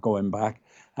band, going back.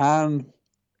 And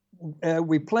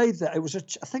we played there. I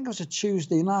think it was a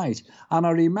Tuesday night. And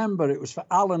I remember it was for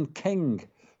Alan King,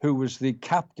 who was the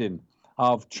captain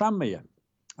of Tranmere,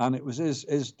 and it was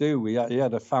his do. He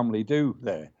had a family do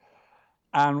there,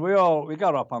 and we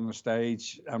got up on the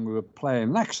stage and we were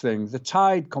playing. Next thing, the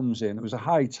tide comes in. It was a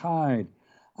high tide,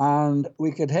 and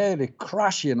we could hear it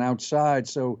crashing outside.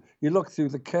 So you look through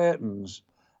the curtains,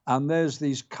 and there's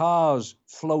these cars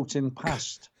floating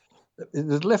past.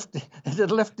 It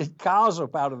had lifted cars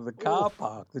up out of the car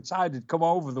park. The tide had come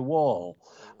over the wall,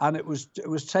 and it was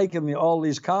taking all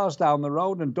these cars down the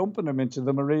road and dumping them into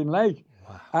the marine lake.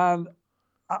 Wow. And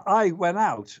I went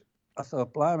out. I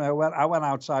thought, blimey, I went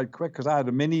outside quick because I had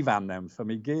a minivan then for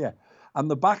my gear, and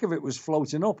the back of it was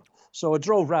floating up. So I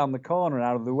drove round the corner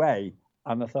out of the way,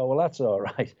 and I thought, well, that's all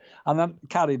right. And then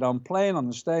carried on playing on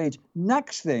the stage.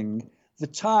 Next thing, the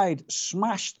tide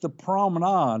smashed the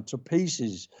promenade to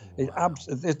pieces. Wow.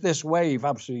 This wave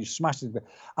absolutely smashed it,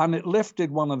 and it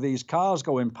lifted one of these cars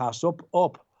going past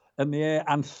up in the air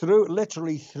and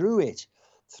literally threw it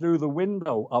through the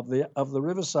window of the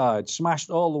Riverside,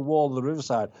 smashed all the wall of the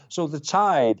Riverside. So the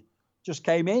tide just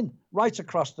came in right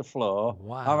across the floor.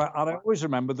 Wow. And I always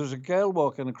remember there was a girl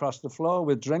walking across the floor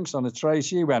with drinks on a tray.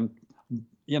 She went,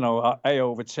 A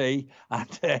over T,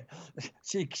 and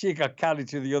she got carried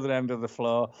to the other end of the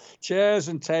floor. Chairs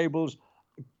and tables,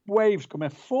 waves coming.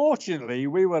 Fortunately,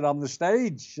 we were on the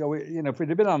stage, so if we'd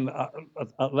have been on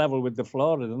a level with the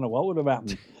floor, I don't know what would have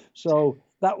happened. So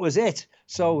that was it.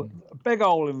 So big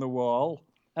hole in the wall.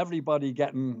 Everybody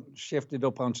getting shifted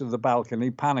up onto the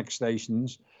balcony. Panic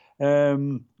stations.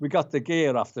 We got the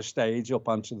gear off the stage up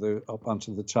onto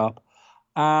the top,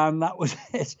 and that was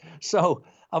it. So,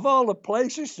 of all the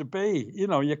places to be,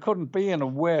 you couldn't be in a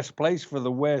worse place for the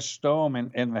worst storm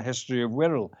in the history of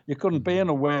Wirral. You couldn't be in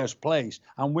a worse place.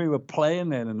 And we were playing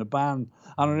there in the band.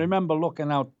 And I remember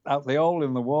looking out the hole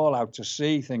in the wall out to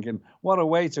sea, thinking, what a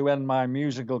way to end my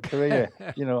musical career.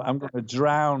 I'm going to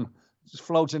drown, just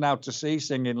floating out to sea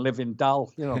singing Living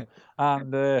Doll,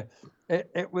 And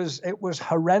it was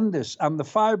horrendous. And the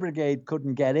fire brigade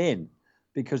couldn't get in,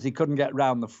 because he couldn't get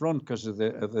round the front because of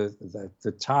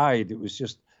the tide. It was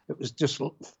just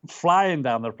flying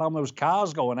down the problem. There was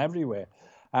cars going everywhere,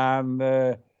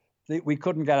 and we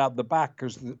couldn't get out the back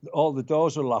because all the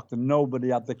doors were locked and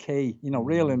nobody had the key.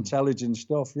 Real intelligent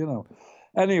stuff.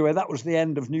 Anyway, that was the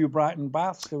end of New Brighton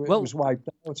Baths. It was wiped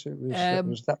out.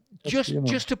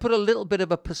 Just to put a little bit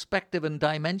of a perspective and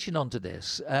dimension onto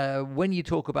this, when you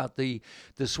talk about the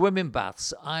swimming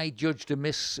baths, I judged a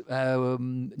Miss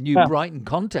New Brighton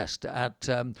contest at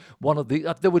one of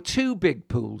the. There were two big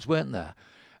pools, weren't there?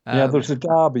 There was the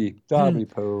Derby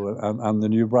pool and the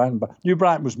New Brighton bath. New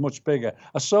Brighton was much bigger.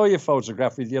 I saw your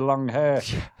photograph with your long hair.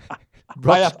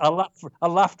 I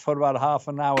laughed for about half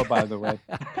an hour, by the way.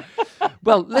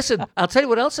 Well, listen, I'll tell you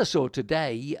what else I saw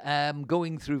today,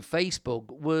 going through Facebook,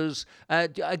 was,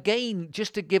 again,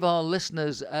 just to give our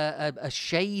listeners a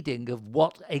shading of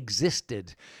what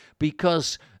existed,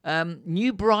 because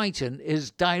New Brighton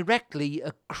is directly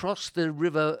across the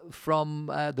river from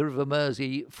the River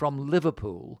Mersey from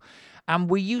Liverpool. And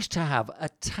we used to have a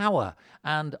tower,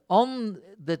 and on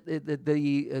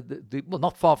the well,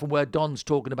 not far from where Don's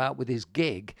talking about with his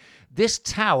gig, this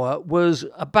tower was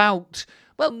about,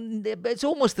 well, it's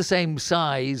almost the same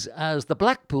size as the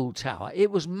Blackpool Tower.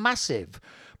 It was massive,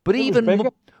 but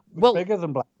Well, bigger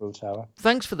than Blackpool Tower.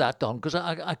 thanks for that, Don, because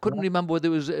I couldn't remember whether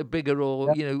it was bigger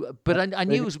or, but I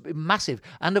knew it was massive.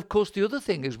 And of course, the other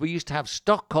thing is we used to have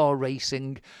stock car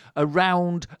racing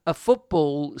around a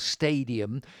football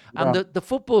stadium. And the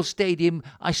football stadium,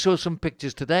 I saw some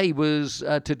pictures today, was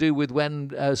to do with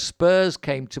when Spurs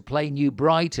came to play New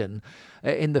Brighton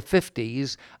in the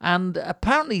 50s. And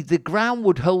apparently the ground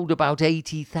would hold about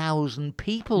 80,000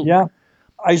 people. Yeah.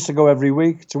 I used to go every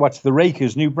week to watch the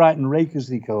Rakers, New Brighton Rakers,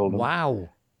 they called them. Wow.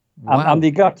 And they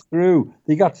got through.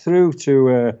 They got through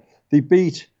to. They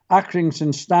beat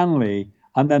Accrington Stanley,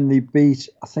 and then they beat.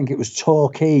 I think it was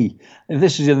Torquay. And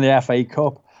this is in the FA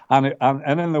Cup, and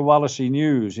in the Wallasey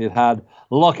News it had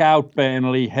 "Look out,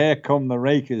 Burnley! Here come the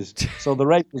Rakers." So the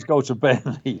Rakers go to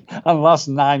Burnley and lost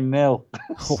 9-0.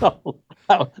 So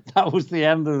that was the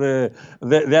end of the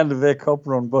end of their cup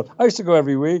run. But I used to go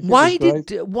every week. Why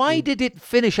did it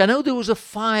finish? I know there was a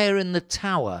fire in the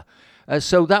tower.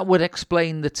 So that would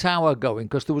explain the tower going,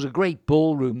 because there was a great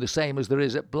ballroom, the same as there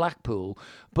is at Blackpool.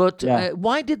 But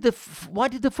why did the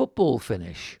football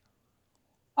finish?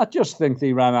 I just think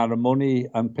they ran out of money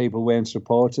and people weren't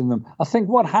supporting them. I think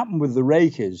what happened with the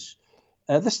Rakers,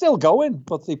 they're still going,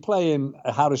 but they play in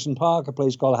Harrison Park, a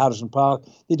place called Harrison Park.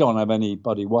 They don't have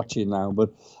anybody watching now.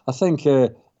 But I think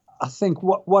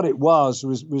what it was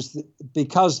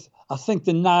because I think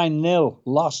the 9-0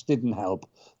 loss didn't help.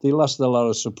 They lost a lot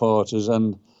of supporters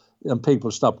and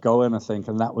people stopped going, I think,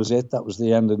 and that was it. That was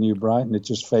the end of New Brighton. It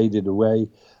just faded away,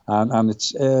 and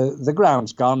it's the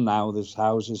ground's gone now. There's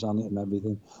houses on it and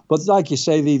everything. But like you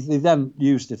say, they then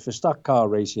used it for stock car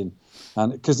racing,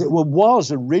 and because it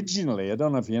was originally, I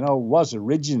don't know if you know, was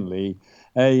originally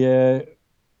a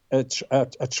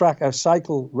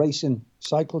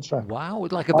cycle track. Wow,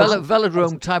 like a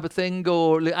velodrome type of thing,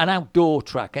 or an outdoor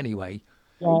track anyway.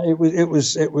 Yeah, it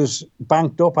was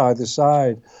banked up either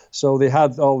side, so they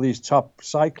had all these top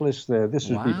cyclists there. This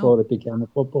was before it became a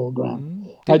football ground.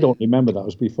 I don't remember, that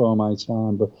was before my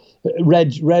time. But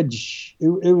Reg,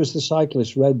 who was the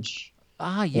cyclist? Reg.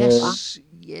 Ah, yes,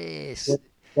 yes.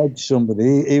 Reg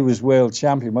somebody. He was world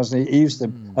champion, wasn't he? He used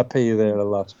to appear there a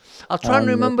lot. I'll try and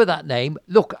remember that name.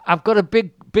 Look, I've got a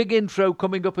big intro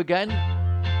coming up again.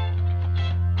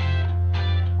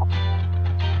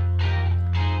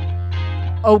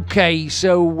 Okay,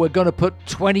 so we're going to put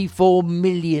 £24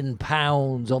 million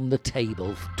on the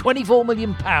table. £24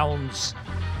 million.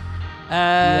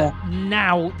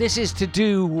 Now, this is to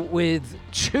do with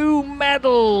 2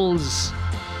 medals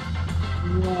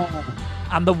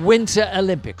and the Winter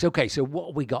Olympics. Okay, so what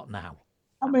have we got now?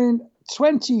 I mean,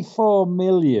 24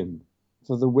 million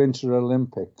for the Winter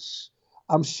Olympics.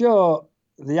 I'm sure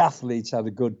the athletes had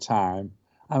a good time,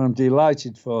 and I'm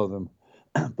delighted for them.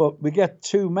 But we get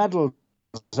 2 medals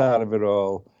out of it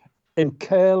all in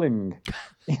curling,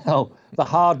 the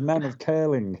hard men of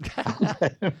curling.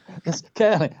 It's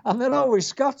curling, and they're always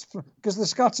Scots, because the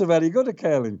Scots are very good at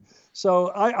curling.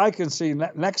 So I can see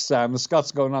next time the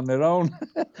Scots going on their own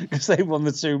because they won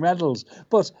the 2 medals.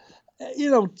 But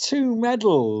 2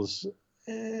 medals,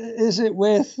 is it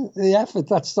worth the effort?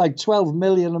 That's like 12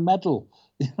 million a medal.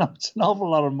 It's an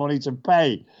awful lot of money to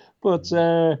pay. But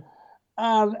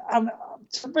and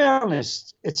to be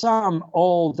honest, it's on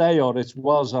all day, or it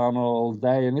was on all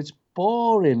day, and it's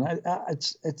boring.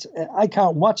 I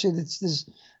can't watch it.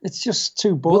 It's just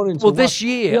too boring. Well, this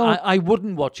year I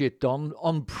wouldn't watch it, Don,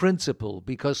 on principle,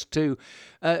 because to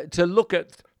look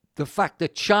at the fact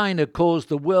that China caused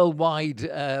the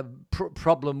worldwide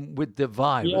problem with the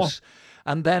virus. Yeah.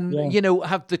 And then,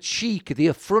 have the cheek, the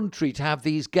effrontery to have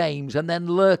these games, and then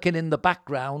lurking in the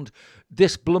background,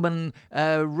 this bloomin'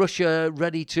 Russia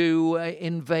ready to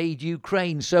invade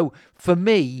Ukraine. So for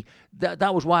me,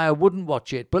 that was why I wouldn't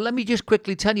watch it. But let me just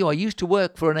quickly tell you, I used to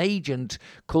work for an agent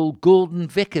called Gordon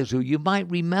Vickers, who you might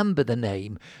remember the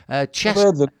name.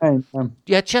 Chester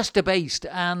based.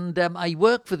 And I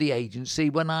worked for the agency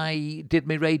when I did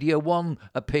my Radio 1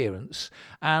 appearance.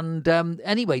 And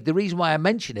anyway, the reason why I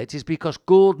mention it is because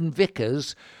Gordon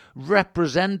Vickers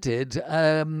represented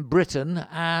Britain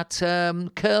at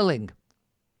curling.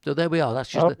 So there we are. That's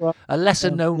just a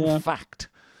lesser-known fact.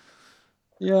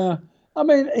 Yeah, I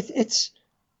mean, it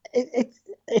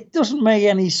doesn't make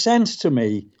any sense to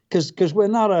me because we're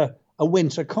not a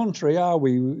winter country, are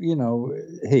we?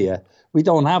 Here we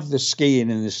don't have the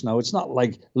skiing in the snow. It's not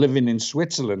like living in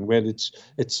Switzerland where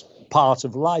it's part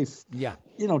of life. Yeah.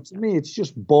 To me, it's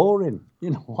just boring.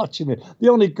 Watching it. The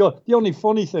only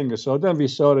funny thing I saw, I don't know if you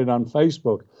saw it on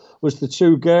Facebook, was the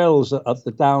 2 girls at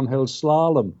the downhill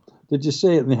slalom. Did you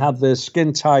see it? And they had their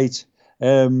skin tight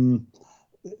lycra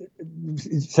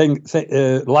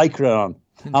on,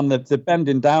 And they're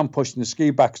bending down, pushing the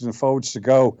ski backwards and forwards to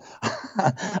go.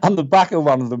 And the back of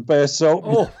one of them bursts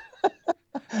open. Oh,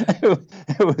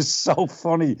 It was so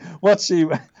funny. What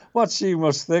she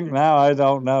must think now, I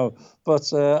don't know.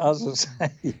 But as I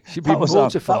say, she'd be that was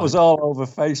mortified. all over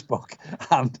Facebook,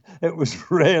 and it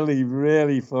was really,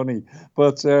 really funny.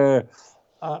 But I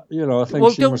think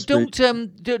Well, she must be.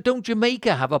 don't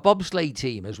Jamaica have a bobsleigh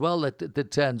team as well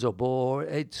that turns up, or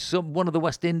it's one of the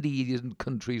West Indian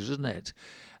countries, isn't it?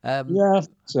 Yeah.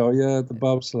 So the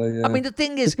bobsleigh. Yeah. I mean, the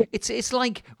thing is, it's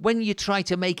like when you try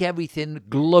to make everything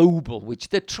global, which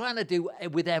they're trying to do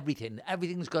with everything.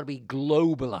 Everything's got to be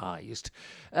globalized.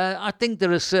 I think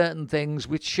there are certain things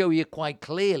which show you quite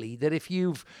clearly that if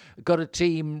you've got a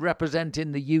team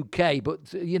representing the UK,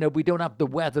 but we don't have the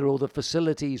weather or the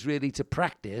facilities really to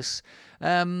practice,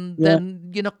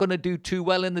 then you're not going to do too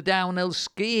well in the downhill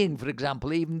skiing, for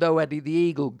example. Even though Eddie the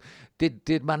Eagle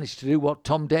did manage to do what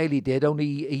Tom Daly did,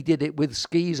 only he did it with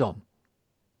skis on.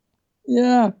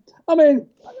 Yeah, I mean,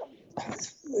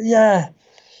 yeah.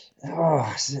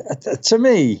 Oh, to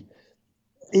me,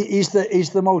 he's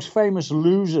the most famous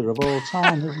loser of all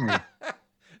time, isn't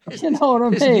he? You know what I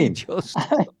mean? Isn't he just?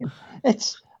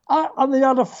 And they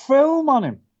had a film on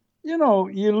him. You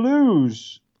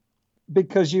lose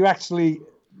because you actually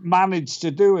managed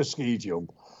to do a ski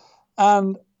jump,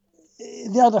 and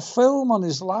they had a film on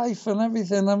his life and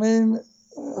everything. I mean,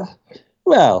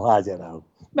 well, I don't know.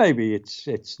 Maybe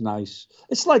it's nice.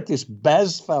 It's like this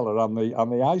Bez fella on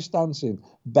the ice dancing.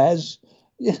 Bez,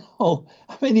 I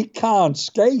mean, he can't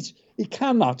skate. He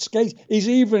cannot skate. He's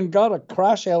even got a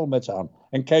crash helmet on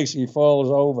in case he falls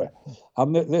over.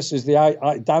 And this is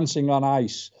the dancing on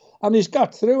ice. And he's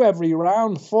got through every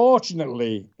round.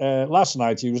 Fortunately, last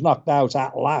night he was knocked out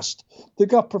at last. They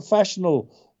got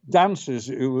professional dancers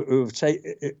who have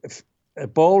taken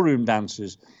ballroom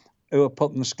dancers who are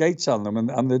putting skates on them,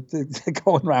 and they're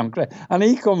going around great. And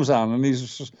he comes on and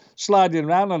he's sliding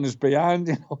around on his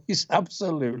behind. He's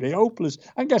absolutely hopeless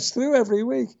and gets through every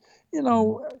week.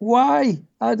 Why?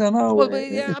 I don't know. Well,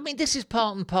 I mean, this is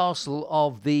part and parcel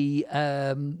of the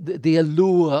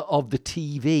allure of the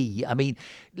TV. I mean,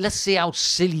 let's see how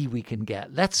silly we can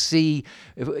get. Let's see.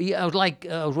 I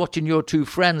was watching your two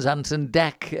friends, Ant and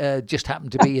Dec, just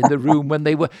happened to be in the room when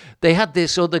they had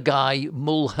this other guy,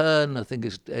 Mulhern, I think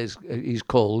is he's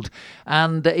called,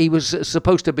 and he was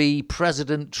supposed to be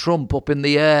President Trump up in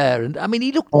the air, and I mean,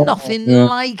 he looked nothing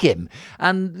like him,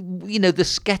 and the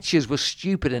sketches were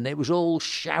stupid, and it was all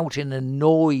shouting and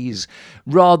noise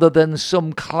rather than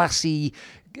some classy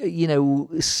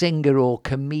singer or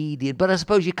comedian. But I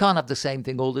suppose you can't have the same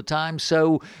thing all the time,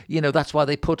 so that's why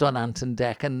they put on Ant and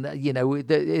Dec, and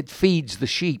it feeds the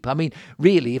sheep. I mean,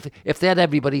 really, if they had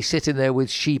everybody sitting there with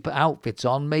sheep outfits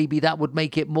on, maybe that would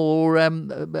make it more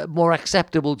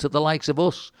acceptable to the likes of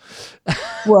us.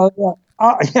 Well,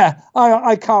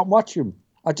 I can't watch them.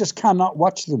 I just cannot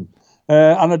watch them.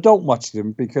 And I don't watch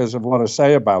them because of what I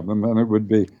say about them, and it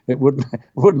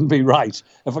wouldn't be right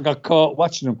if I got caught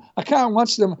watching them. I can't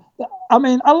watch them. I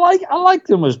mean, I like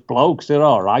them as blokes; they're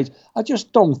all right. I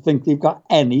just don't think they've got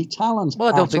any talent.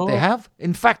 Well, I don't think they have.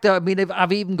 In fact, I mean,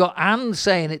 I've even got Anne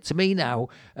saying it to me now.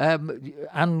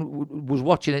 Anne was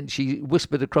watching it, and she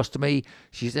whispered across to me.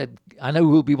 She said, "I know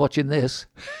who'll be watching this."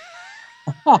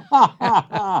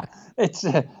 It's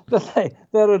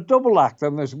they're a double act,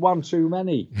 and there's one too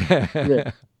many.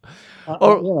 Yeah.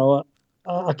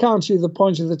 I can't see the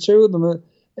point of the two of them.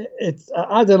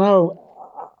 I don't know.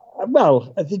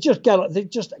 Well, they just get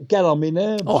on my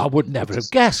nerves. Oh, I would never have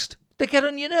guessed. They get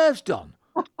on your nerves, Don.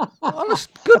 Honest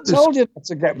goodness. I told you not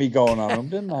to get me going on them,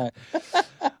 didn't I?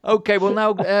 Okay, well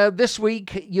now this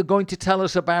week you're going to tell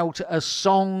us about a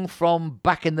song from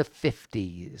back in the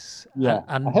 50s. Yeah,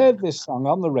 and I heard this song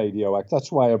on the radio. That's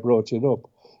why I brought it up.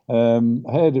 I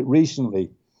heard it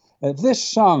recently. This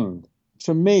song,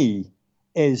 to me,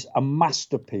 is a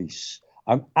masterpiece,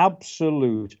 an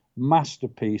absolute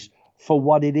masterpiece for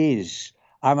what it is.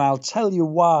 And I'll tell you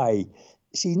why.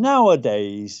 See,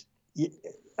 nowadays,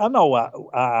 I know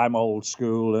I'm old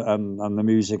school and the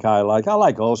music I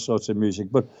like all sorts of music,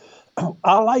 but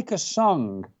I like a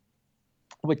song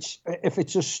which, if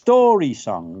it's a story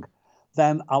song,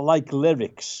 then I like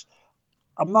lyrics.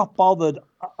 I'm not bothered.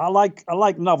 I like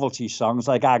novelty songs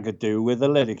like Agadoo, where the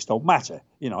lyrics don't matter.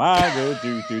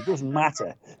 Agadoo doesn't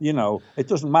matter. It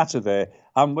doesn't matter there.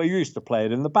 And we used to play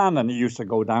it in the band, and it used to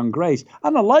go down great.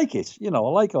 And I like it. I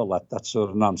like all that sort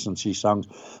of nonsensey songs.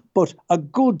 But a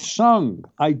good song,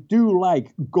 I do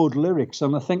like good lyrics.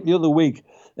 And I think the other week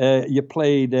you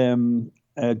played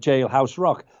Jailhouse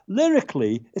Rock.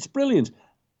 Lyrically, it's brilliant.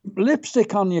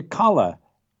 Lipstick on Your Collar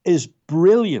is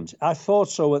brilliant. I thought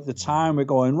so at the time. We're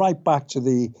going right back to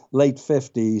the late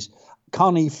 50s.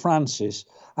 Connie Francis.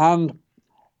 And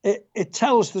it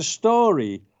tells the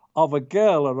story of a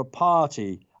girl at a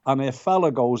party, and a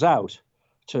fella goes out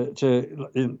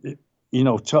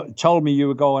told me you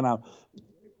were going out,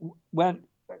 went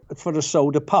for a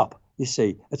soda pop, you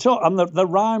see. And the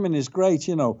rhyming is great,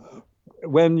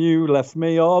 When you left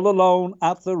me all alone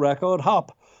at the record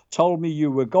hop, told me you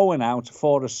were going out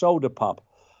for a soda pop.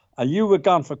 And you were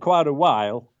gone for quite a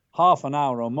while, half an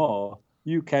hour or more.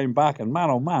 You came back, and man,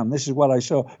 oh man, this is what I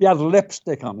saw. He had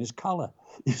lipstick on his collar,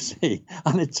 you see.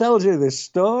 And it tells you this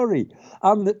story.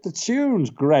 And the tune's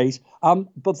great,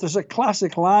 but there's a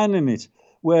classic line in it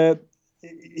where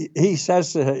he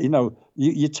says to her,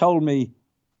 you told me,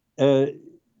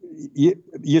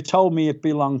 you told me it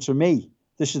belonged to me.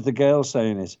 This is the girl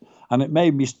saying it. And it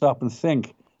made me stop and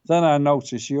think. Then I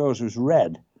noticed yours was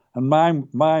red and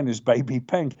mine is baby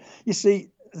pink. You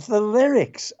see, the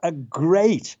lyrics are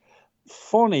great,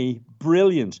 funny,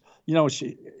 brilliant.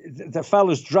 The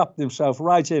fella's dropped himself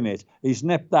right in it. He's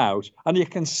nipped out, and you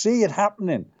can see it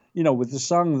happening. With the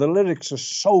song, the lyrics are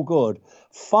so good,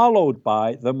 followed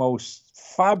by the most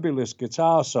fabulous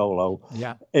guitar solo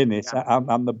in it,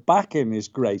 and the backing is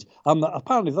great. And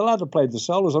apparently the lad who played the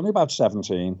solo was only about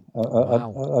 17.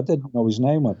 Wow. I didn't know his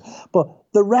name was. But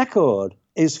the record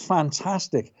is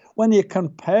fantastic when you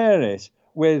compare it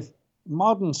with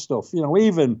modern stuff,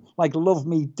 even like Love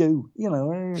Me Do,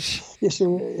 you see,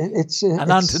 it's Ant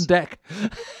and Dec.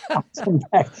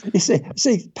 You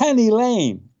see, Penny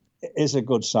Lane is a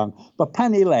good song, but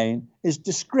Penny Lane is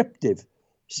descriptive.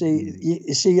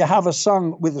 You have a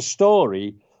song with a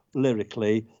story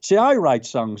lyrically. See, I write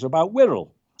songs about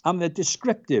Wirral, and they're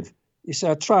descriptive. You see,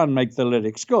 I try and make the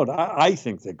lyrics good. I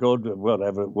think they're good,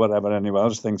 whatever anyone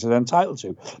else thinks they're entitled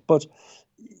to. But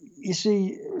you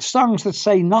see, songs that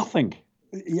say nothing.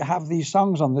 You have these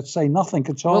songs on that say nothing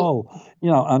at all,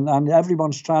 and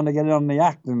everyone's trying to get in on the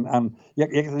act, and you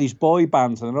get these boy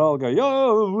bands, and they all go,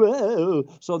 yo,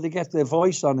 so they get their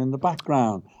voice on in the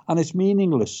background, and it's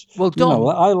meaningless. Well,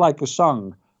 Don, I like a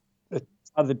song that's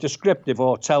either descriptive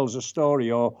or tells a story,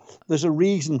 or there's a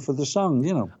reason for the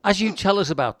song, As you tell us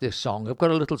about this song, I've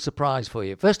got a little surprise for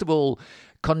you. First of all,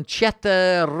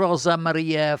 Conchetta Rosa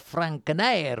Maria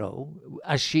Francanero,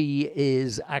 as she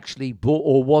is actually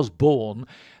was born,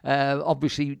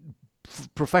 obviously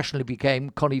professionally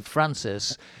became Connie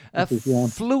Francis,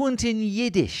 fluent in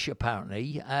Yiddish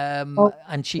apparently,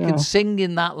 and she can sing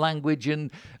in that language,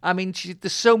 and I mean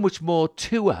there's so much more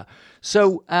to her.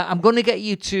 So I'm going to get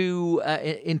you to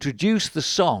introduce the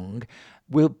song.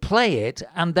 We'll play it,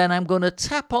 and then I'm going to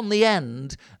tap on the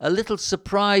end a little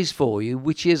surprise for you,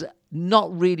 which is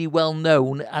not really well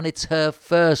known, and it's her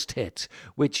first hit,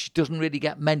 which doesn't really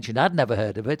get mentioned. I'd never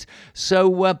heard of it.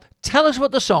 So tell us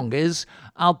what the song is.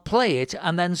 I'll play it,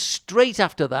 and then straight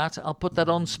after that, I'll put that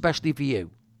on specially for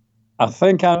you. I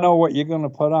think I know what you're going to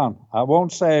put on. I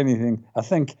won't say anything. I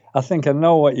think I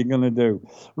know what you're going to do.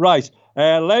 Right,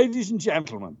 ladies and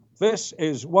gentlemen, this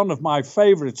is one of my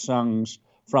favourite songs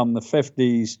from the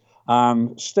 50s,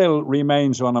 and still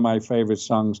remains one of my favourite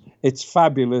songs. It's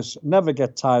fabulous. Never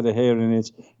get tired of hearing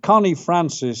it. Connie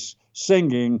Francis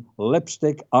singing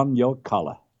Lipstick on Your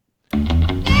Collar.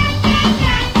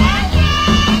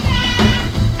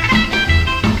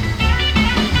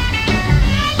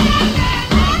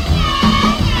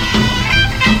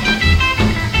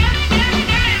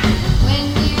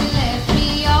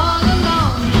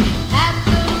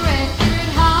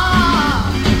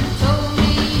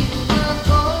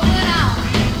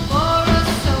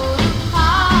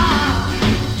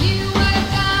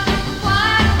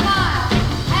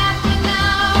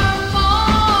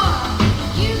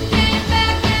 You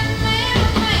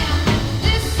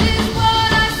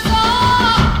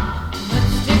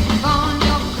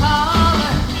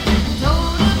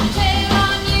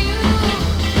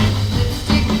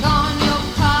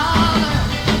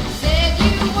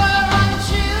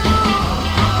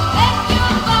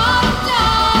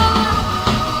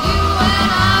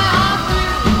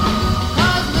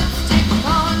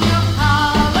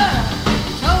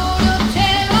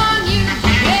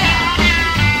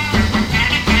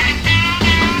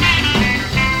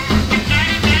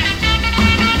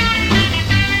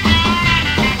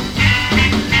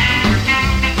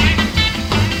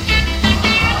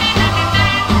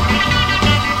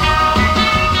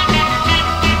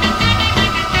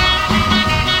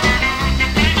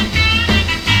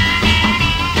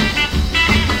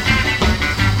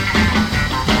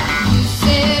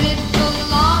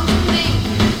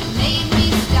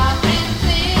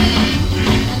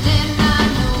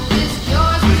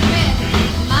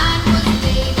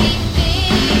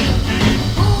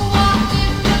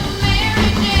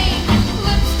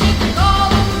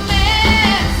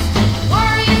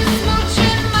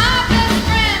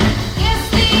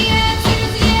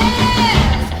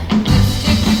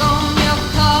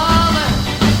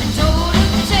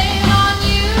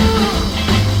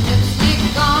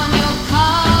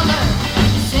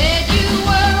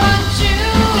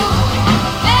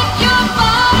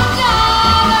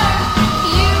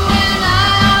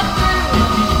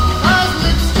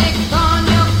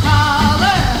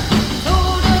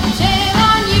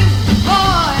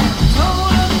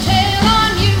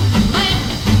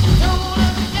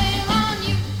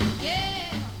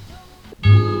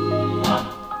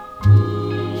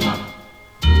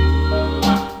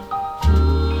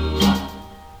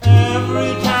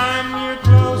every time.